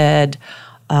she said,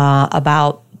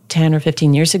 about 10 or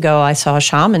 15 years ago, I saw a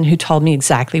shaman who told me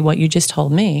exactly what you just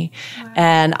told me. Wow.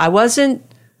 And I wasn't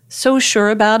so sure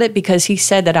about it because he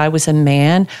said that I was a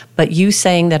man, but you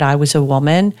saying that I was a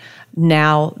woman,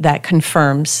 now that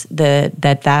confirms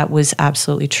that was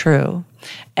absolutely true.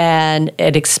 And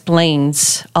it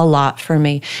explains a lot for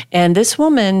me. And this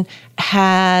woman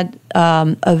had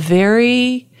a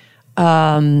very,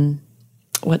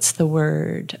 what's the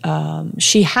word?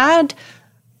 She had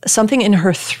something in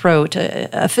her throat,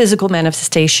 a physical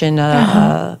manifestation,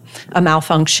 a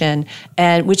malfunction,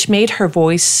 and which made her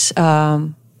voice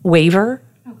waver,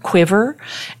 quiver.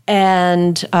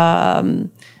 And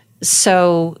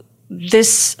so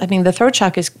the throat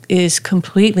chakra is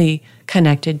completely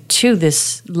connected to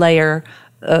this layer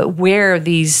where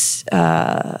these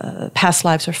past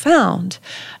lives are found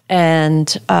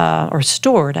and or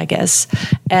stored, I guess.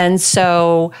 And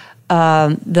so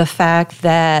the fact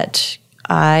that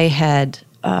I had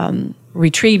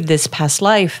retrieved this past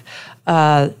life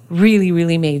really,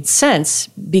 really made sense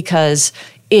because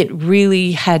it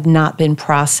really had not been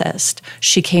processed.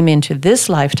 She came into this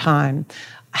lifetime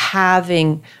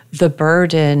having the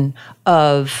burden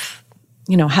of,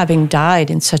 having died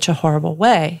in such a horrible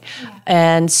way. Yeah.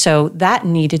 And so that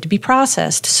needed to be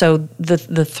processed. So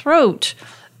the throat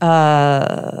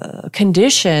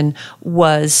condition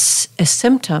was a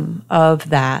symptom of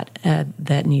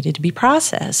that needed to be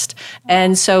processed.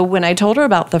 And so when I told her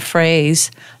about the phrase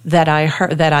that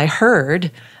I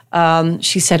heard,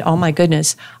 she said, "Oh my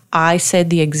goodness, I said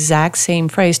the exact same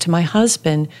phrase to my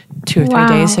husband 2 or 3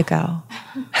 days ago."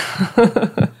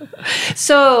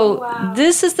 So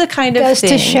this is the kind of thing. Goes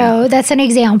to show, that's an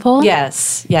example.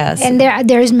 Yes. And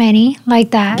there's many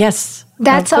like that. Yes.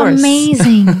 That's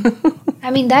amazing. I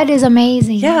mean, that is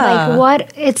amazing. Yeah.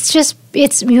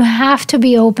 You have to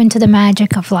be open to the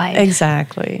magic of life.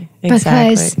 Exactly.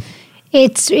 Because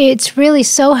it's really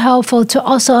so helpful to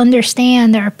also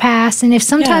understand our past. And if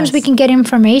sometimes we can get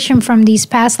information from these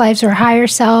past lives or higher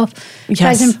self,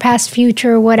 present, past,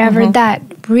 future, whatever, that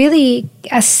really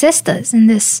assist us in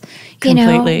this,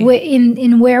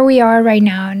 in where we are right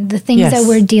now and the things that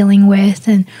we're dealing with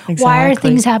and why are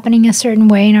things happening a certain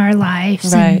way in our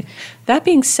lives. Right. That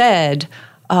being said,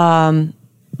 I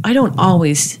don't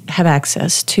always have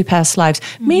access to past lives,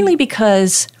 mainly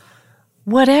because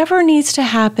whatever needs to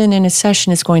happen in a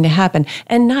session is going to happen.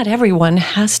 And not everyone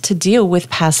has to deal with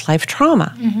past life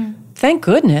trauma. Mm-hmm. Thank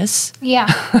goodness. Yeah.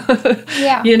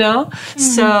 Yeah.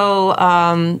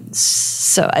 Mm-hmm.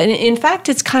 So in fact,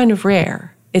 it's kind of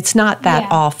rare. It's not that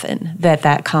often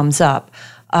that comes up.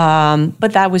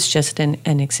 But that was just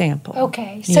an example.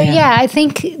 Okay. So I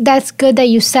think that's good that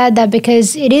you said that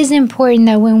because it is important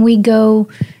that when we go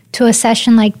to a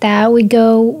session like that, we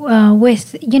go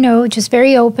with, just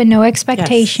very open, no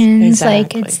expectations. Yes,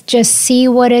 exactly. Like it's just see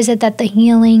what is it that the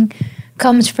healing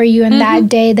comes for you in that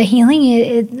day. The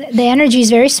healing, the energy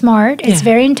is very smart. It's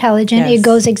very intelligent. Yes. It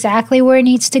goes exactly where it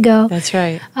needs to go. That's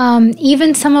right.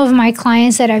 Even some of my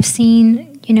clients that I've seen,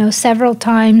 several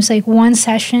times, like one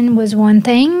session was one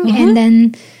thing and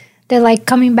then they're like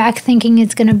coming back thinking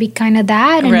it's going to be kind of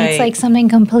that and it's like something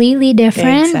completely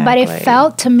different. Exactly. But it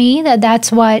felt to me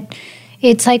that's what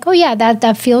it's like, oh yeah,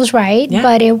 that feels right. Yeah.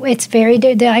 But it's very,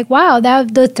 they're like, wow,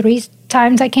 the 3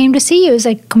 times I came to see you is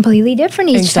like completely different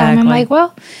each time. I'm like,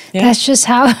 well, that's just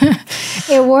how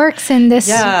it works in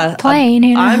this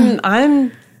plane.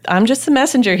 I'm just the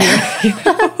messenger here,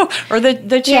 or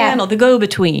the channel, the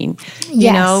go-between.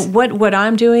 What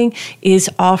I'm doing is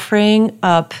offering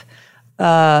up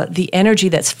the energy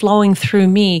that's flowing through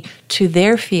me to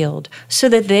their field so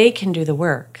that they can do the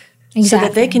work, so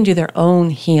that they can do their own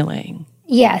healing.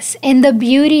 Yes, and the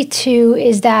beauty too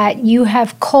is that you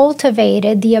have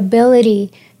cultivated the ability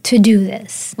to do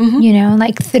this, you know,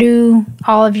 like through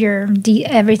all of your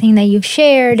everything that you've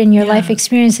shared and your life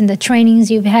experience and the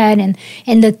trainings you've had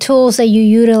and the tools that you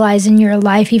utilize in your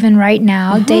life, even right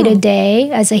now, day to day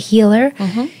as a healer,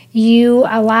 you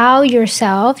allow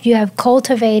yourself, you have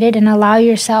cultivated and allow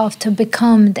yourself to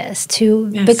become this,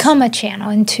 to become a channel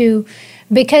and to,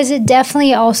 because it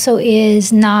definitely also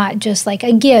is not just like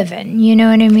a given, you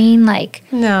know what I mean? Like,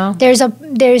 no,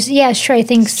 sure, I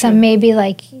think some maybe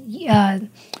like,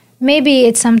 maybe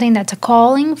it's something that's a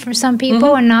calling for some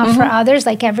people and not for others,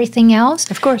 like everything else.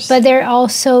 Of course. But there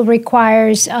also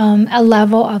requires a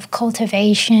level of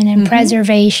cultivation and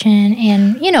preservation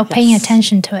and, you know, paying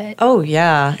attention to it. Oh,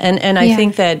 yeah. And I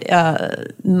think that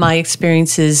my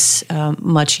experience is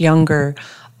much younger,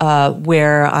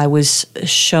 where I was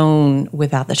shown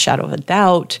without the shadow of a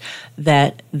doubt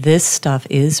that this stuff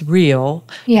is real.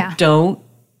 Yeah.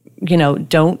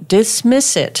 Don't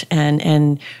dismiss it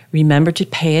and remember to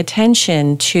pay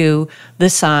attention to the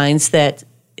signs that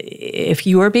if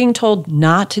you are being told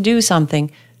not to do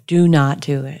something, do not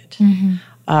do it.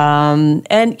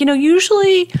 And, you know,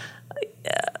 usually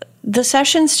the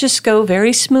sessions just go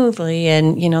very smoothly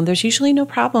and, you know, there's usually no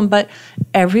problem. But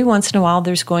every once in a while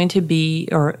there's going to be,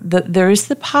 there is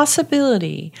the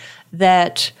possibility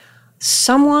that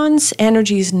someone's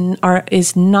energies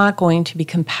is not going to be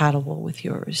compatible with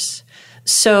yours.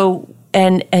 So,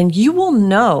 and you will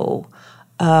know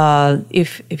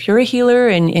if you're a healer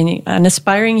and an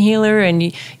aspiring healer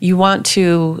and you want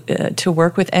to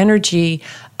work with energy,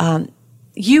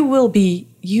 you will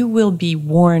be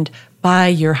warned by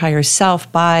your higher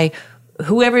self, by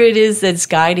whoever it is that's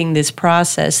guiding this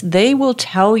process. They will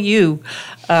tell you.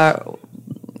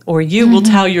 Or you will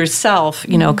tell yourself,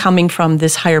 you know, coming from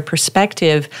this higher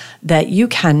perspective, that you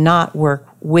cannot work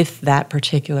with that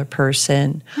particular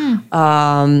person.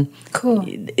 Cool.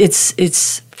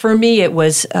 It's for me. It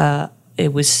was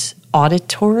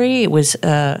auditory. It was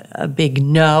a big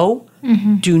no.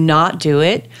 Do not do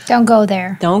it. Don't go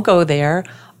there. Don't go there.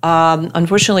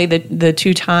 Unfortunately, the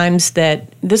two times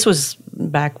that this was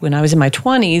back when I was in my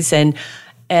 20s,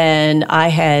 and I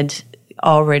had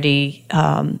already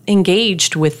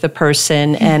engaged with the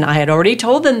person, and I had already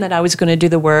told them that I was going to do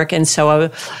the work. And so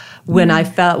when I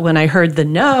heard the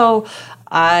no,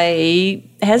 I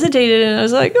hesitated, and I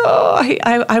was like, "Oh,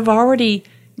 I've already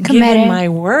given my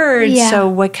word. So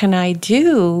what can I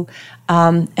do?"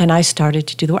 And I started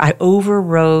to do the work. I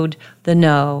overrode the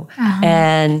no,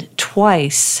 and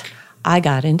twice I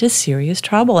got into serious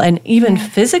trouble, and even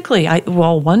physically.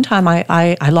 One time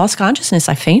I lost consciousness.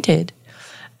 I fainted.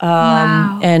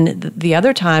 And the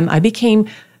other time I became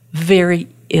very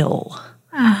ill.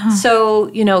 So,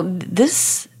 you know,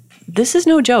 this is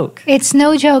no joke. It's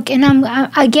no joke. And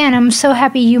I'm so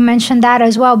happy you mentioned that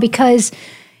as well, because,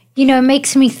 you know, it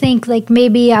makes me think like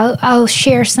maybe I'll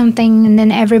share something and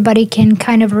then everybody can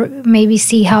kind of maybe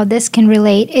see how this can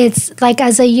relate. It's like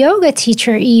as a yoga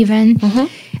teacher even,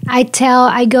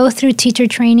 I go through teacher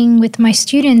training with my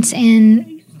students,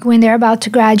 and when they're about to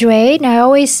graduate, and I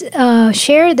always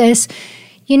share this,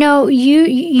 you know,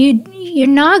 you're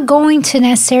not going to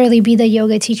necessarily be the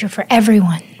yoga teacher for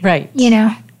everyone. Right. You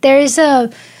know, there's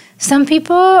some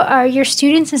people are your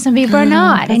students and some people are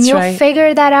not. And you'll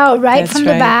figure that out from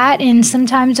the bat. And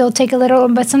sometimes it'll take a little,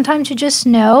 but sometimes you just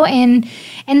know. And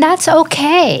that's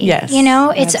okay. Yes. You know,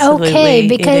 it's okay,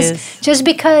 because just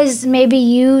because maybe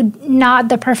you not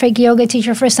the perfect yoga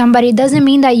teacher for somebody doesn't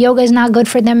mean that yoga is not good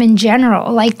for them in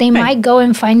general. Like they might go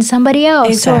and find somebody else.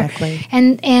 Exactly.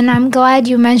 And I'm glad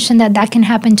you mentioned that can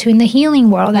happen too in the healing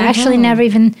world. I actually never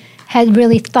even had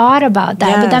really thought about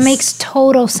that, but that makes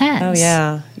total sense. Oh,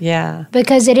 yeah, yeah.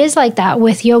 Because it is like that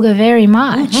with yoga very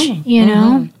much, you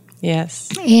know? Yes.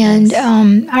 And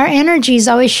our energy is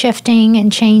always shifting and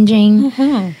changing.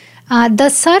 The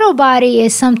subtle body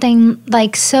is something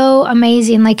like so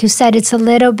amazing. Like you said, it's a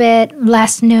little bit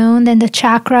less known than the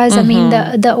chakras. I mean,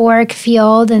 the auric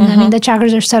field, and I mean, the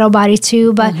chakras are subtle body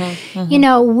too. But, you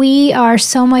know, we are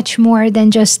so much more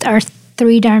than just our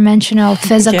three-dimensional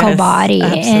physical body.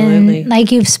 Absolutely. And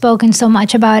like you've spoken so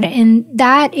much about it. And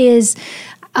that is,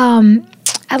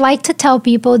 I like to tell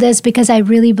people this because I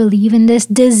really believe in this.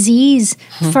 Disease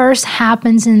first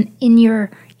happens in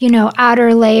your, you know,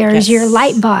 outer layers, your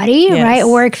light body, right?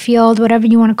 Auric field, whatever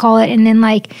you want to call it. And then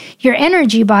like your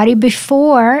energy body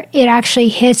before it actually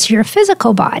hits your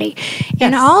physical body.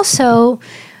 And also,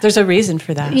 there's a reason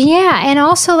for that. Yeah, and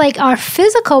also like our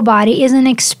physical body is an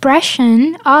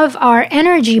expression of our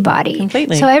energy body.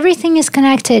 Completely. So everything is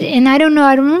connected. And I don't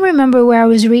remember where I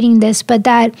was reading this, but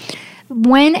that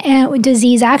when a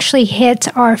disease actually hits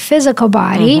our physical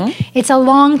body, it's a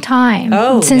long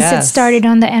time since it started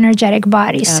on the energetic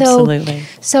body. Absolutely.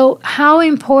 So how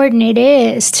important it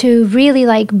is to really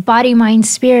like body, mind,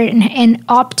 spirit, and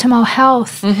optimal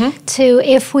health to,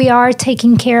 if we are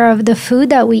taking care of the food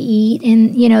that we eat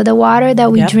and, you know, the water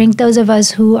that we drink, those of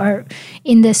us who are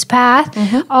in this path,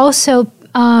 also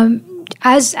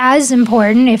as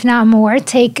important, if not more,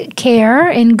 take care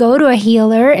and go to a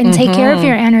healer and take care of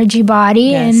your energy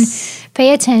body and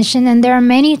pay attention. And there are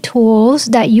many tools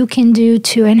that you can do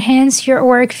to enhance your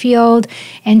auric field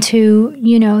and to,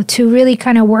 you know, to really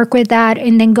kind of work with that,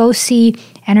 and then go see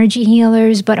energy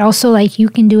healers. But also, like, you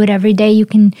can do it every day. You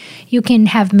can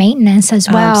have maintenance as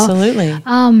well. Absolutely.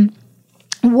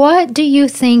 What do you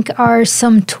think are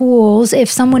some tools, if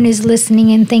someone is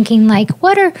listening and thinking, like,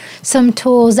 what are some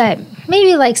tools that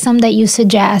maybe like some that you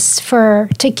suggest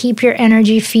to keep your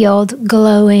energy field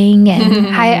glowing and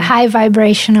high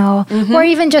vibrational, or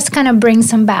even just kind of bring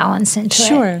some balance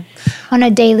into it on a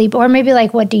daily, or maybe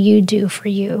like, what do you do for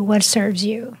you? What serves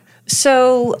you?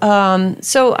 So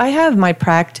I have my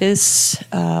practice,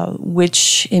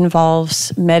 which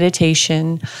involves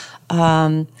meditation,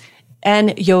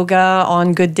 and yoga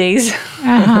on good days.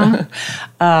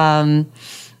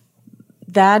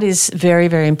 That is very,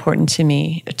 very important to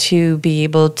me, to be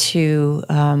able to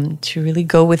really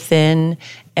go within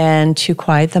and to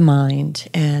quiet the mind.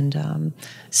 And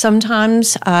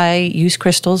sometimes I use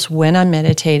crystals when I'm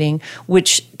meditating,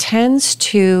 which tends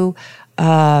to,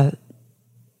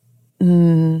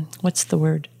 what's the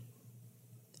word?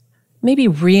 Maybe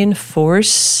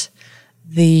reinforce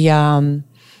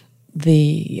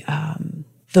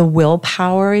the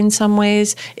willpower in some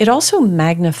ways. It also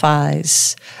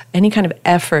magnifies any kind of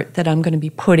effort that I'm going to be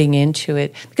putting into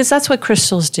it, because that's what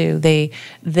crystals do. They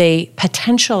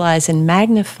potentialize and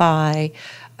magnify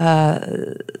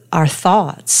our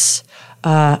thoughts.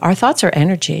 Our thoughts are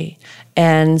energy,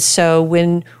 and so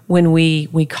when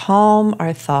we calm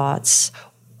our thoughts,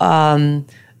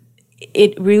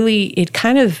 it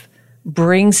kind of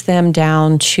brings them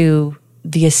down to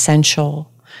the essential.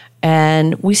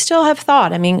 And we still have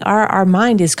thought. I mean, our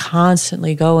mind is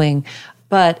constantly going.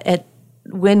 But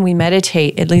when we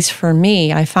meditate, at least for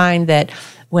me, I find that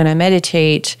when I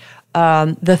meditate,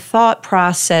 the thought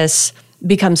process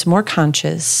becomes more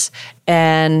conscious.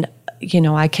 And, you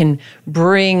know, I can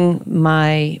bring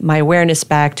my awareness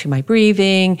back to my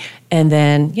breathing. And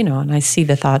then, you know, and I see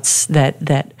the thoughts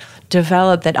that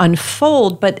develop, that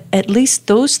unfold. But at least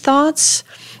those thoughts,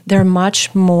 they're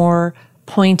much more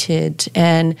pointed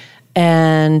and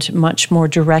much more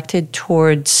directed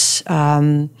towards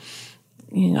higher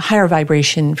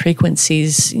vibration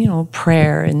frequencies, you know,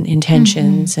 prayer and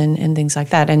intentions and things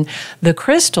like that. And the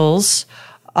crystals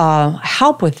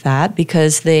help with that,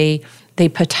 because they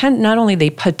not only they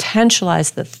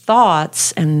potentialize the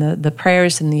thoughts and the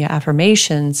prayers and the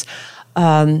affirmations,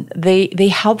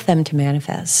 they help them to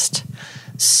manifest.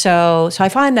 So I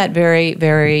find that very,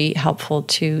 very helpful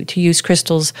to use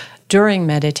crystals during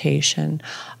meditation.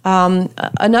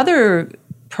 Another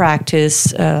practice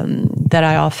that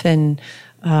I often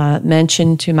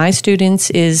mention to my students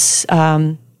is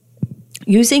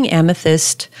using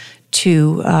amethyst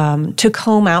to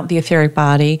comb out the etheric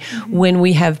body when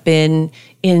we have been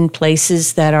in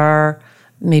places that are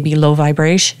maybe low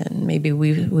vibration. Maybe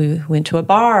we went to a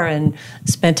bar and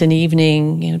spent an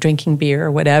evening, you know, drinking beer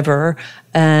or whatever,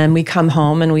 and we come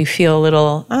home and we feel a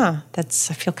little, I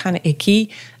feel kind of icky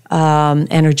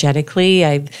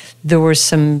energetically. There were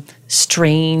some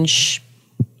strange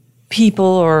people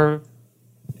or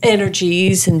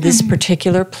energies in this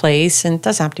particular place, and it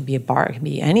doesn't have to be a bar, it can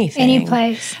be anything. Any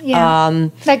place, yeah.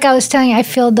 Like I was telling you, I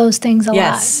feel those things a lot.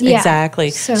 Yes,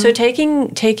 exactly. So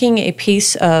taking a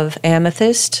piece of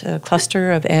amethyst, a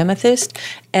cluster of amethyst,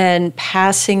 and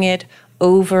passing it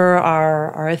over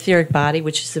our etheric body,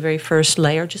 which is the very first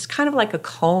layer, just kind of like a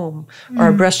comb or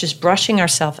a brush, just brushing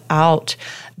ourselves out.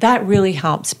 That really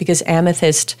helps, because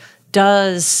amethyst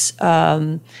does,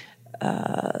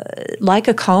 like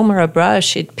a comb or a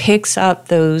brush, it picks up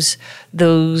those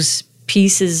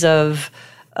pieces of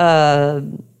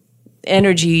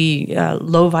energy,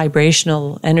 low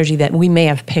vibrational energy that we may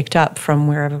have picked up from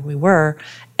wherever we were,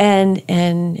 and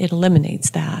it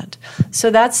eliminates that.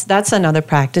 So that's another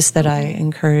practice that I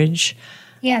encourage.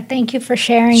 Yeah, thank you for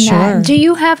sharing that. Do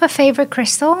you have a favorite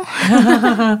crystal?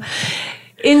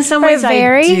 In some ways,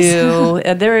 I do.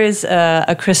 There is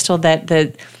a crystal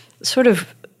that sort of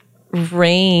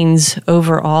reigns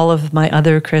over all of my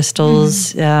other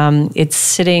crystals. It's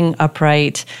sitting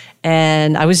upright,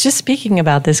 And I was just speaking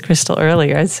about this crystal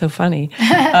earlier. It's so funny.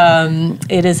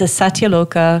 It is a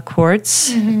Satyaloka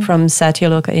quartz from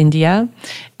Satyaloka, India.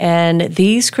 And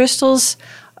these crystals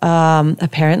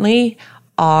apparently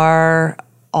are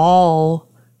all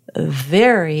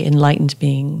very enlightened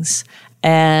beings.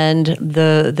 And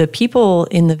the people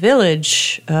in the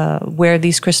village where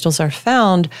these crystals are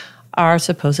found are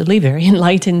supposedly very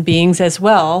enlightened beings as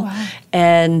well.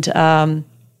 Wow.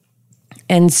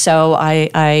 And so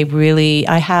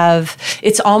I have,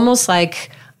 it's almost like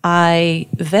I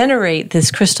venerate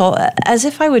this crystal as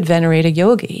if I would venerate a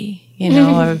yogi,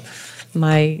 or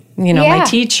my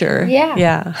teacher.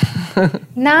 Yeah.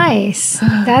 Nice.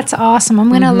 That's awesome. I'm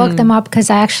going to look them up because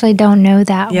I actually don't know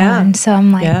that one. So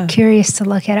I'm curious to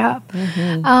look it up.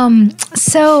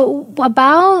 So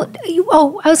about,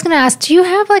 I was going to ask, do you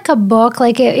have like a book,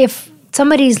 like if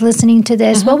somebody's listening to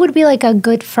this, what would be like a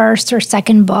good first or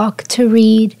second book to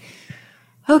read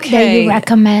that you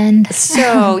recommend?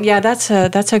 So that's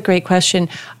a great question.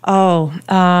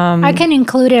 I can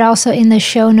include it also in the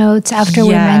show notes after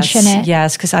we mention it.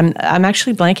 Yes, because I'm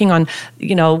actually blanking on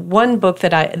one book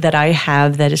that I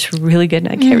have that is really good,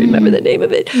 and I can't remember the name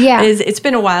of it. Yeah, it's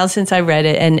been a while since I read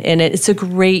it, and it's a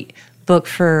great book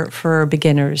for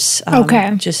beginners.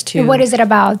 Just to, what is it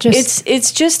about?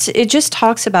 It just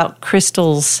talks about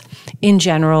crystals in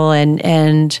general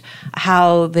and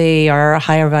how they are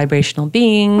higher vibrational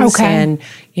beings and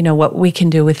what we can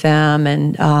do with them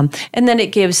and then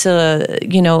it gives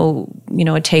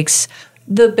it takes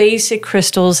the basic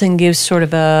crystals and gives sort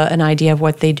of an idea of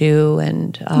what they do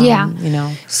and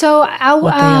so I'll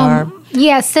what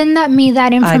they are. Send me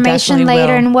that information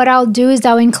later. Will. And what I'll do is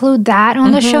I'll include that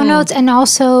on the show notes and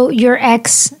also your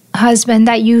ex-husband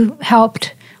that you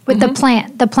helped with the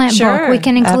plant book. We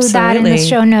can include that in the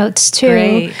show notes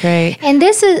too. Great. And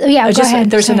this is, go ahead.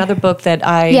 There's another book that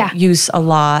I use a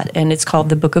lot, and it's called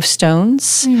The Book of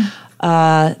Stones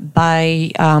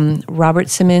by Robert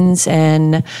Simmons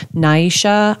and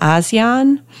Naisha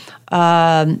Azian.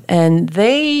 And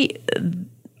they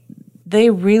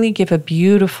really give a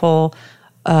beautiful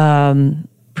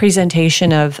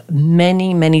presentation of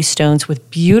many, many stones with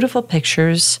beautiful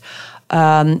pictures.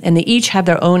 And they each have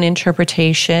their own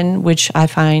interpretation, which I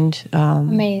find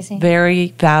amazing, very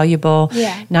valuable.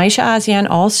 Yeah. Naisha Azian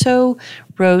also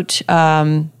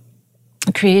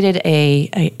created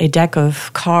a deck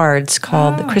of cards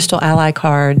called the Crystal Ally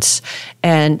cards.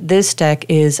 And this deck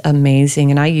is amazing.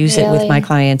 And I use it with my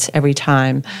clients every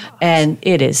time. And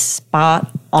it is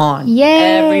spot on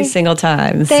every single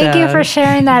time. Thank you for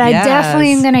sharing that. Yes. I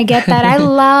definitely am going to get that. I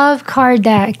love card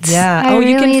decks. Yeah.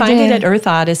 You can find it at Earth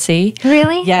Odyssey.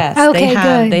 Really? Yes. Okay,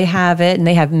 good. They have it, and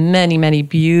they have many, many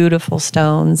beautiful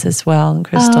stones as well and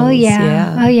crystals. Oh,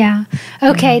 yeah.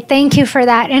 Okay, thank you for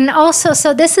that. And also,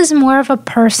 so this is more of a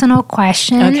personal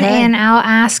question, and I'll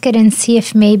ask it and see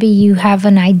if maybe you have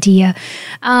an idea.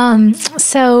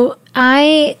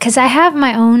 Because I have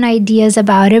my own ideas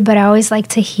about it, but I always like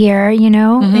to hear,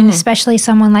 and especially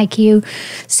someone like you.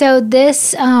 So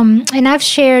this, and I've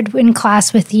shared in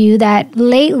class with you that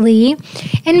lately,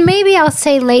 and maybe I'll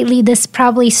say lately, this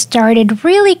probably started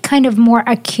really kind of more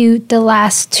acute the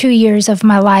last 2 years of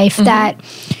my life, that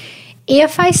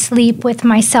if I sleep with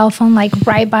my cell phone like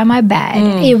right by my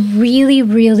bed, it really,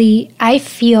 really, I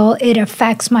feel it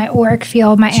affects my auric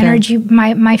field, my energy,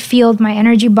 my field, my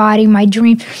energy body, my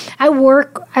dream. I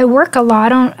work a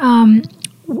lot on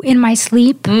in my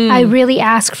sleep. I really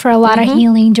ask for a lot of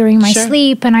healing during my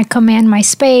sleep, and I command my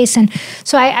space. And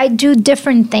so I do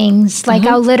different things. Like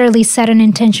I'll literally set an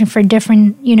intention for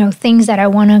different, things that I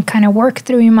want to kind of work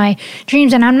through in my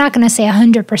dreams. And I'm not going to say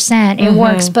 100% it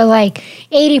works, but like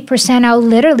 80% I'll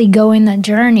literally go in the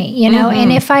journey,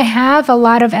 And if I have a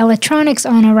lot of electronics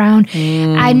on around,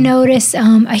 I notice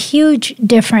a huge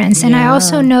difference. And I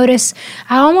also notice,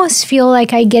 I almost feel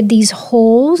like I get these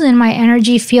holes in my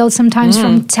energy field sometimes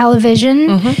from television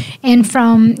and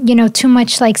from too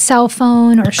much like cell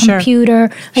phone or computer.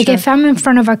 Like if I'm in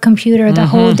front of a computer the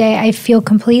whole day, I feel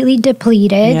completely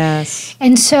depleted.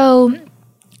 And so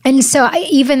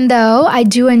even though I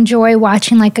do enjoy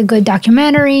watching like a good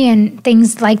documentary and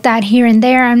things like that here and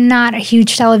there, I'm not a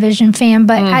huge television fan,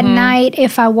 but at night,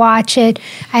 if I watch it,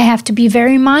 I have to be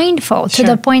very mindful to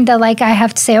the point that like I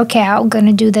have to say, okay, I'm going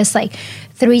to do this like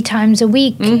 3 times a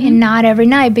week and not every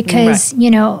night because,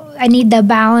 I need the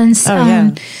balance.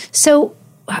 So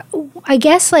I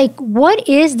guess like, what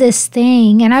is this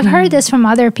thing? And I've heard this from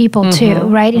other people too,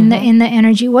 right? In the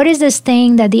energy, what is this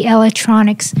thing that the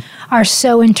electronics are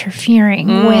so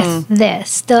interfering with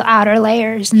the outer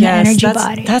layers and the energy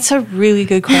body? That's a really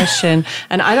good question.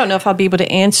 And I don't know if I'll be able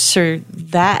to answer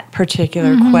that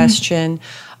particular question.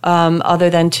 other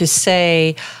than to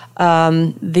say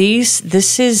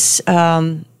this is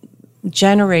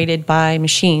generated by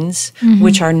machines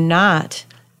which are not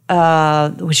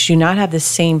which do not have the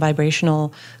same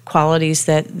vibrational qualities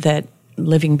that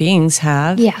living beings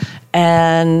have. Yeah.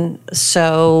 And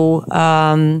so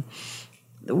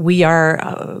we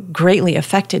are greatly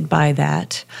affected by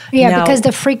that. Yeah, now, because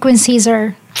the frequencies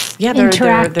are they're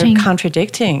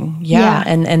contradicting. Yeah.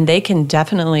 And they can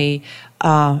definitely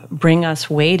bring us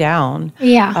way down.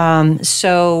 Yeah.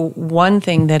 So one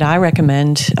thing that I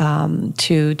recommend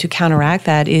to counteract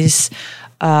that is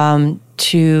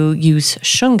to use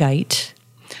shungite,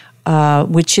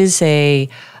 which is a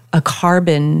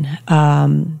carbon.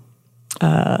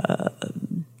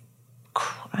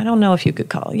 I don't know if you could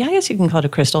call it. Yeah, I guess you can call it a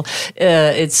crystal.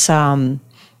 It's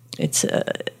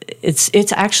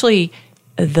actually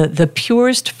the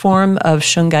purest form of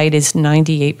shungite is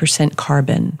 98%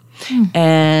 carbon.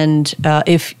 And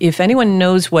if anyone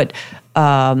knows what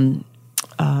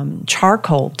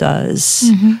charcoal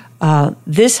does,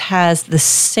 this has the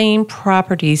same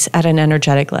properties at an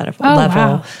energetic level.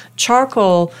 Wow.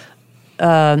 Charcoal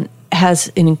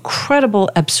has an incredible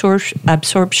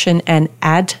absorption and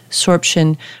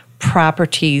adsorption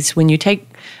properties. When you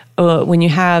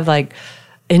have like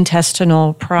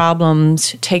intestinal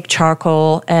problems, take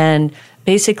charcoal, and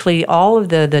basically all of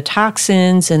the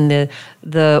toxins and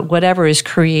the whatever is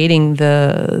creating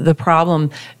the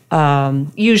problem.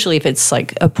 Usually, if it's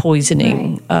like a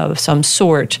poisoning of some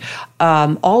sort,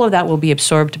 all of that will be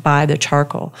absorbed by the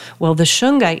charcoal. Well, the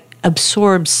shungite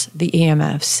absorbs the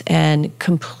EMFs and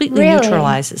completely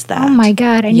neutralizes that. Oh my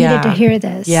God, I needed to hear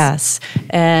this. Yes.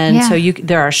 And so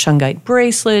there are shungite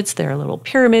bracelets, there are little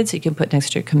pyramids that you can put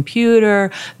next to your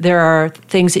computer. There are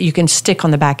things that you can stick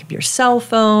on the back of your cell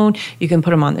phone. You can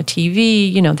put them on the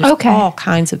TV. There's all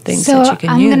kinds of things that you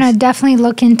can use. So I'm going to definitely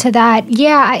look into that.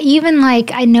 Yeah, even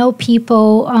I know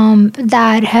people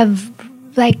that have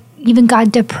even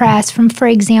got depressed from, for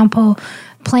example,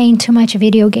 playing too much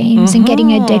video games and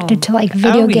getting addicted to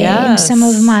video games. Yes. Some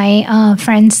of my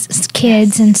friends'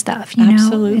 kids and stuff.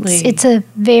 Absolutely. It's a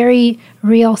very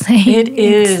real thing. It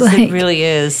is. It really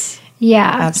is. Yeah.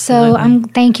 Absolutely. So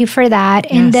thank you for that.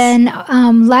 Yes. And then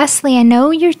lastly, I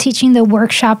know you're teaching the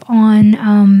workshop on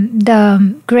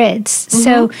the grids.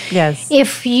 So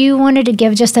if you wanted to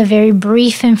give just a very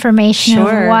brief information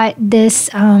of what this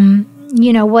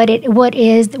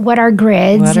what are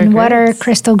grids and what are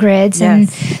crystal grids. And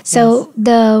so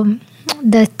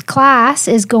the class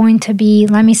is going to be,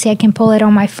 let me see, I can pull it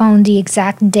on my phone, the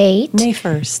exact date. May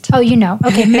 1st. Oh,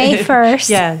 okay, May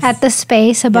 1st at the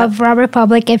space above Robert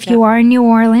Public. If you are in New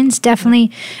Orleans,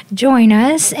 definitely join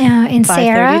us in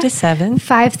Sarah. 5:30 to 7.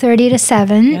 5:30 to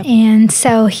 7. And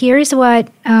so here's what,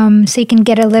 so you can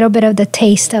get a little bit of the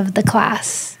taste of the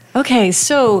class. Okay,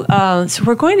 so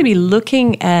we're going to be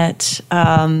looking at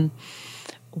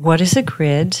what is a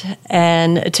grid,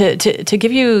 and to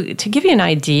give you an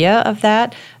idea of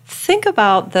that, think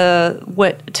about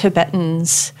what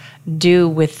Tibetans do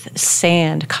with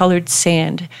sand, colored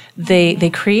sand. They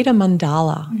create a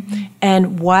mandala,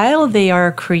 and while they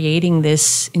are creating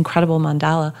this incredible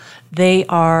mandala, they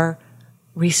are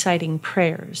reciting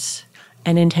prayers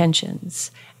and intentions.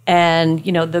 And,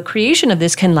 the creation of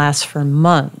this can last for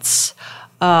months.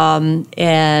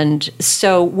 And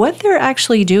so what they're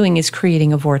actually doing is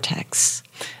creating a vortex,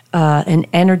 an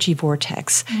energy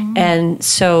vortex. And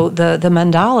so the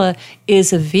mandala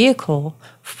is a vehicle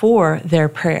for their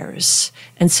prayers.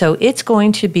 And so it's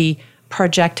going to be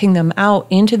projecting them out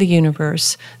into the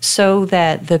universe so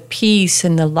that the peace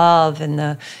and the love and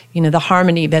the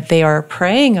harmony that they are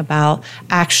praying about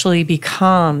actually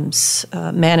becomes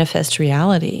manifest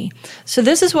reality. So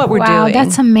this is what we're doing. Wow,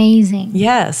 that's amazing.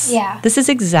 Yes. Yeah. This is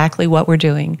exactly what we're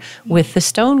doing with the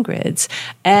stone grids.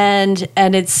 And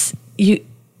it's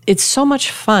so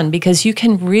much fun because you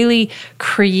can really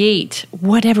create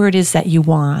whatever it is that you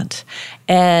want.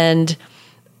 And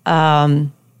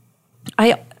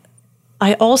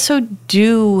I also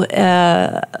do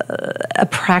a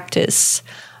practice.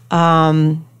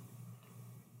 Well,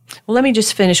 let me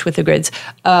just finish with the grids,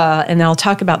 and I'll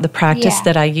talk about the practice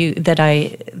that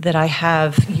I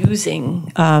have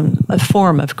using a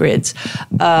form of grids.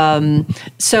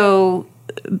 So,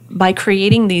 by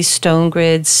creating these stone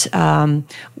grids,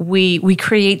 we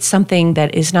create something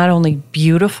that is not only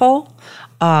beautiful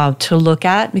to look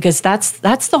at, because that's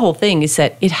the whole thing, is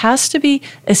that it has to be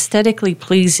aesthetically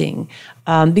pleasing,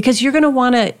 because you're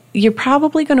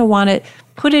probably going to want to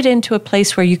put it into a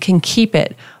place where you can keep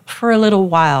it for a little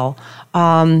while.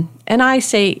 And I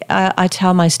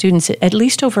tell my students at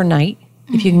least overnight.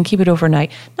 if you can keep it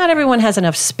overnight. Not everyone has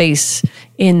enough space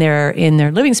in their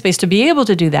living space to be able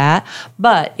to do that,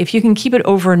 but if you can keep it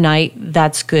overnight,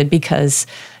 that's good because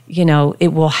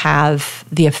it will have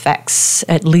the effects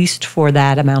at least for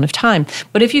that amount of time.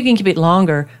 But if you can keep it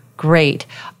longer, great.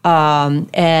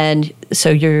 And so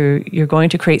you're going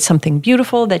to create something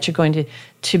beautiful that you're going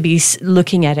to be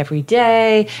looking at every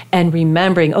day and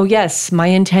remembering, oh yes, my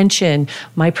intention,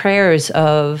 my prayers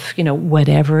of,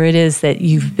 whatever it is that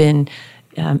you've been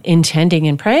intending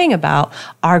and praying about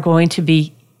are going to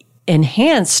be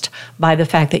enhanced by the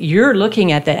fact that you're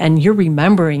looking at that and you're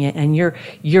remembering it and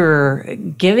you're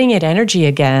giving it energy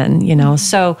again,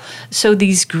 So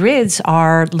these grids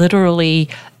are literally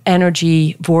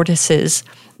energy vortices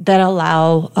that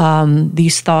allow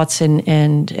these thoughts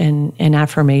and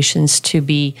affirmations to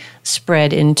be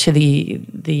spread into the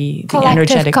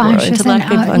energetic world, into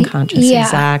collective unconscious. Yeah,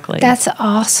 exactly. That's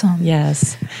awesome.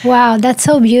 Yes. Wow, that's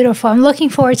so beautiful. I'm looking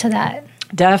forward to that.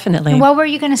 Definitely. And what were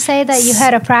you going to say that you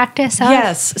had a practice of?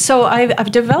 Yes. So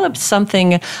I've developed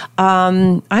something.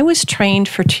 I was trained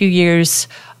for 2 years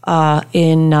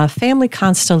in family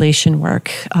constellation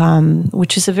work,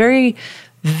 which is a very,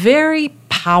 very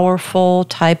powerful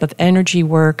type of energy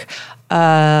work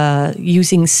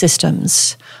using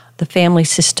systems, the family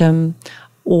system,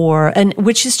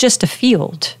 which is just a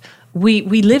field.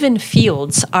 We live in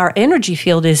fields. Our energy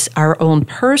field is our own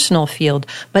personal field.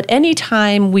 But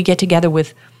anytime we get together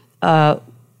with,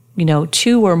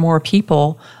 2 or more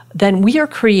people, then we are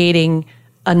creating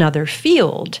another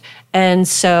field. And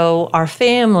so our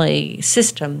family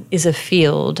system is a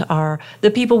field.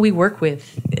 The people we work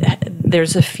with,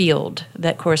 there's a field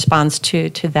that corresponds to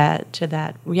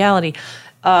that reality.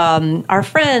 Our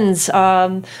friends,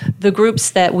 the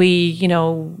groups that we,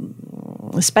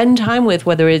 spend time with,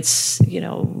 whether it's,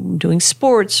 doing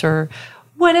sports or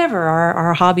whatever,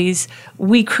 our hobbies,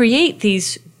 we create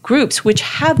these groups which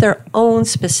have their own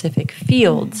specific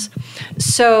fields.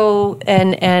 So,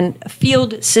 and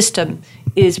field system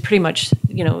is pretty much,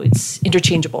 it's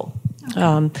interchangeable.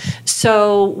 Okay.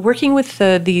 So working with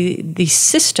the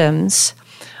systems,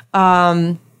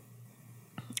 I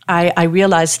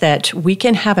realized that we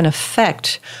can have an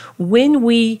effect when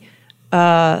we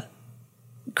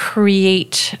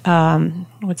create,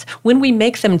 when we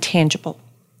make them tangible.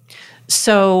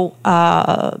 So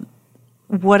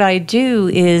what I do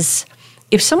is,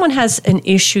 if someone has an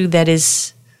issue that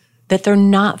they're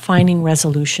not finding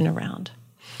resolution around,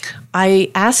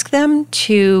 I ask them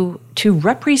to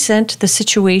represent the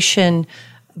situation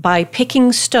by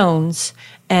picking stones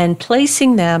and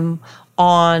placing them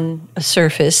on a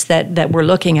surface that we're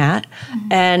looking at,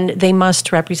 and they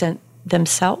must represent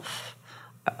themselves,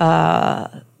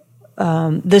 the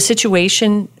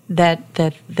situation that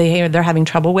they're having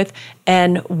trouble with,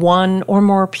 and one or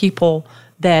more people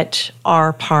that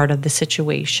are part of the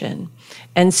situation.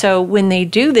 And so when they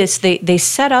do this, they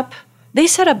set up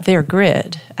their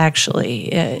grid,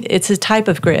 actually. It's a type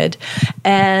of grid.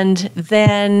 And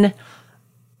then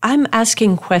I'm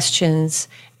asking questions,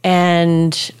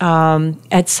 and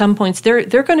at some points, they're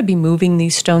going to be moving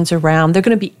these stones around. They're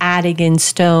going to be adding in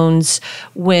stones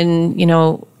when,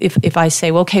 if I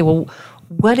say, okay, well,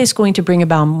 what is going to bring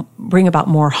about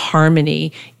more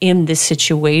harmony in this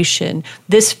situation?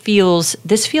 This feels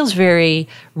very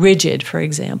rigid, for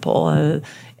example.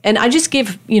 And I just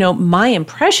give, my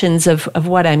impressions of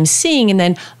what I'm seeing, and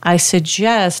then I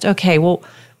suggest, okay, well,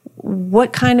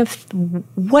 what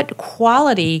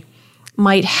quality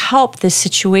might help this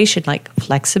situation, like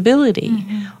flexibility,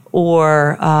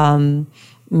 or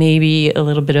maybe a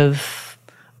little bit of,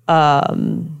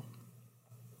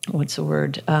 what's the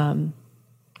word?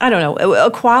 I don't know,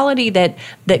 a quality that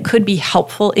could be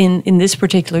helpful in this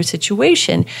particular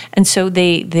situation. And so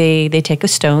they take a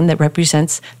stone that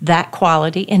represents that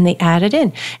quality and they add it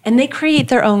in. And they create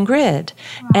their own grid.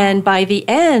 Wow. And by the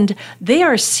end, they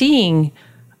are seeing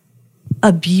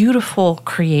a beautiful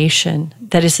creation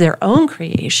that is their own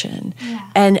creation. Yeah.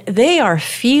 And they are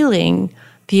feeling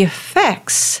the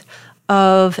effects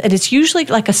and it's usually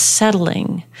like a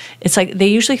settling. It's like they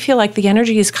usually feel like the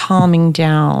energy is calming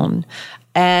down.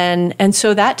 And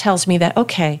so that tells me that,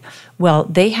 okay, well,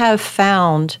 they have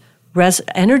found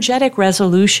energetic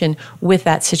resolution with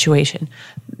that situation.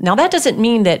 Now, that doesn't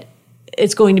mean that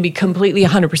it's going to be completely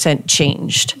 100%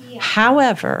 changed. Yeah.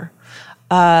 However,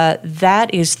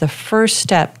 that is the first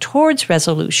step towards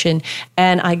resolution,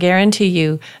 and I guarantee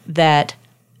you that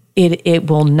it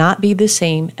will not be the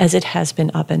same as it has been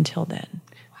up until then.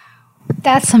 Wow.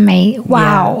 That's amazing.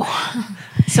 Wow. Yeah.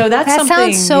 So that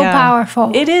sounds so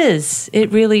powerful. It is.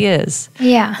 It really is.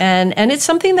 Yeah. And it's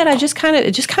something that I just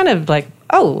kind of like,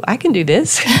 oh, I can do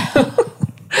this.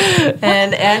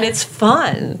 and it's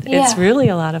fun. Yeah. It's really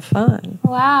a lot of fun.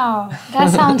 Wow,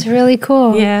 that sounds really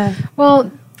cool. Yeah.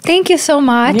 Well, thank you so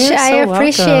much. You're I so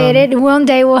appreciate welcome. it. One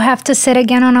day we'll have to sit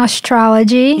again on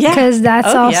astrology Yeah. because that's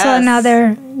Oh, also yes.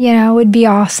 another, would be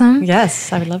awesome.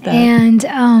 Yes, I would love that.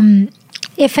 And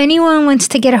if anyone wants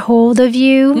to get a hold of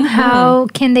you, Mm-hmm. how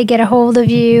can they get a hold of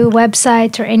you?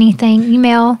 Website or anything?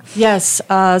 Email? Yes.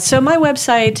 So my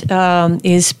website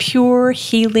is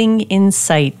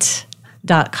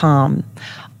purehealinginsight.com.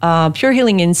 Pure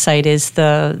Healing Insight is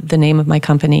the name of my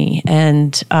company.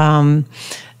 And my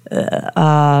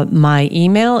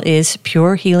email is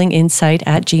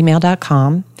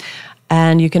purehealinginsight@gmail.com.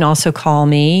 And you can also call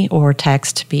me or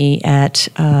text me at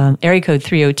area code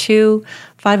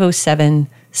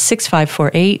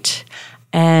 302-507-6548.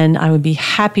 And I would be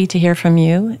happy to hear from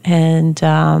you and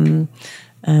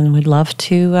would love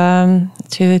to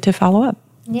follow up.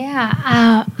 Yeah,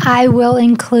 I will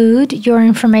include your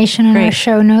information in our Great.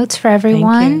 show notes for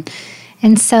everyone.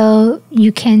 And so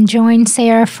you can join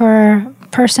Sarah for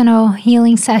personal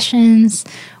healing sessions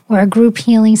or a group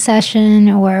healing session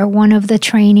or one of the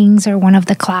trainings or one of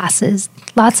the classes.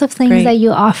 Lots of things Great. that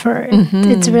you offer.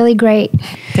 It's really great.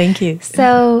 Thank you.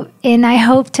 So, and I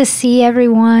hope to see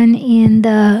everyone in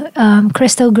the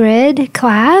Crystal Grid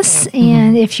class.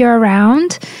 And if you're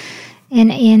around, and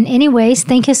anyways,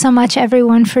 thank you so much,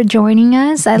 everyone, for joining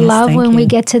us. I love thank when we you.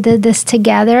 get to do this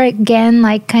together again,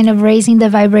 like kind of raising the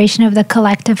vibration of the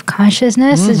collective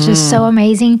consciousness. It's just so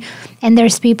amazing. And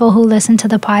there's people who listen to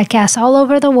the podcast all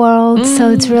over the world, so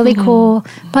it's really cool.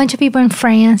 A bunch of people in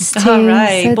France too. All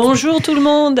right. So Bonjour tout le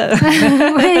monde.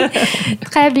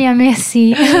 Très bien,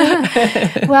 merci.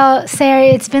 Well, Sarah,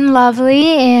 it's been lovely,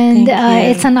 and Thank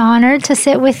you. it's an honor to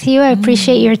sit with you. I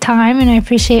appreciate your time, and I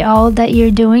appreciate all that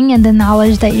you're doing and the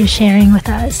knowledge that you're sharing with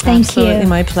us. Thank Absolutely, you.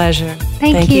 my pleasure.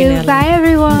 Thank you. Natalie. Bye,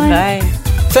 everyone. Bye.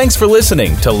 Thanks for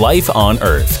listening to Life on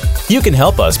Earth. You can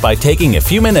help us by taking a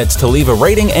few minutes to leave a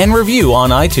rating and review on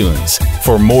iTunes.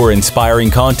 For more inspiring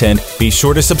content, be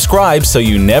sure to subscribe so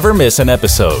you never miss an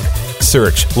episode.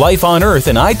 Search Life on Earth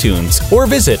in iTunes or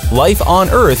visit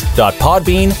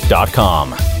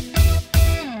lifeonearth.podbean.com.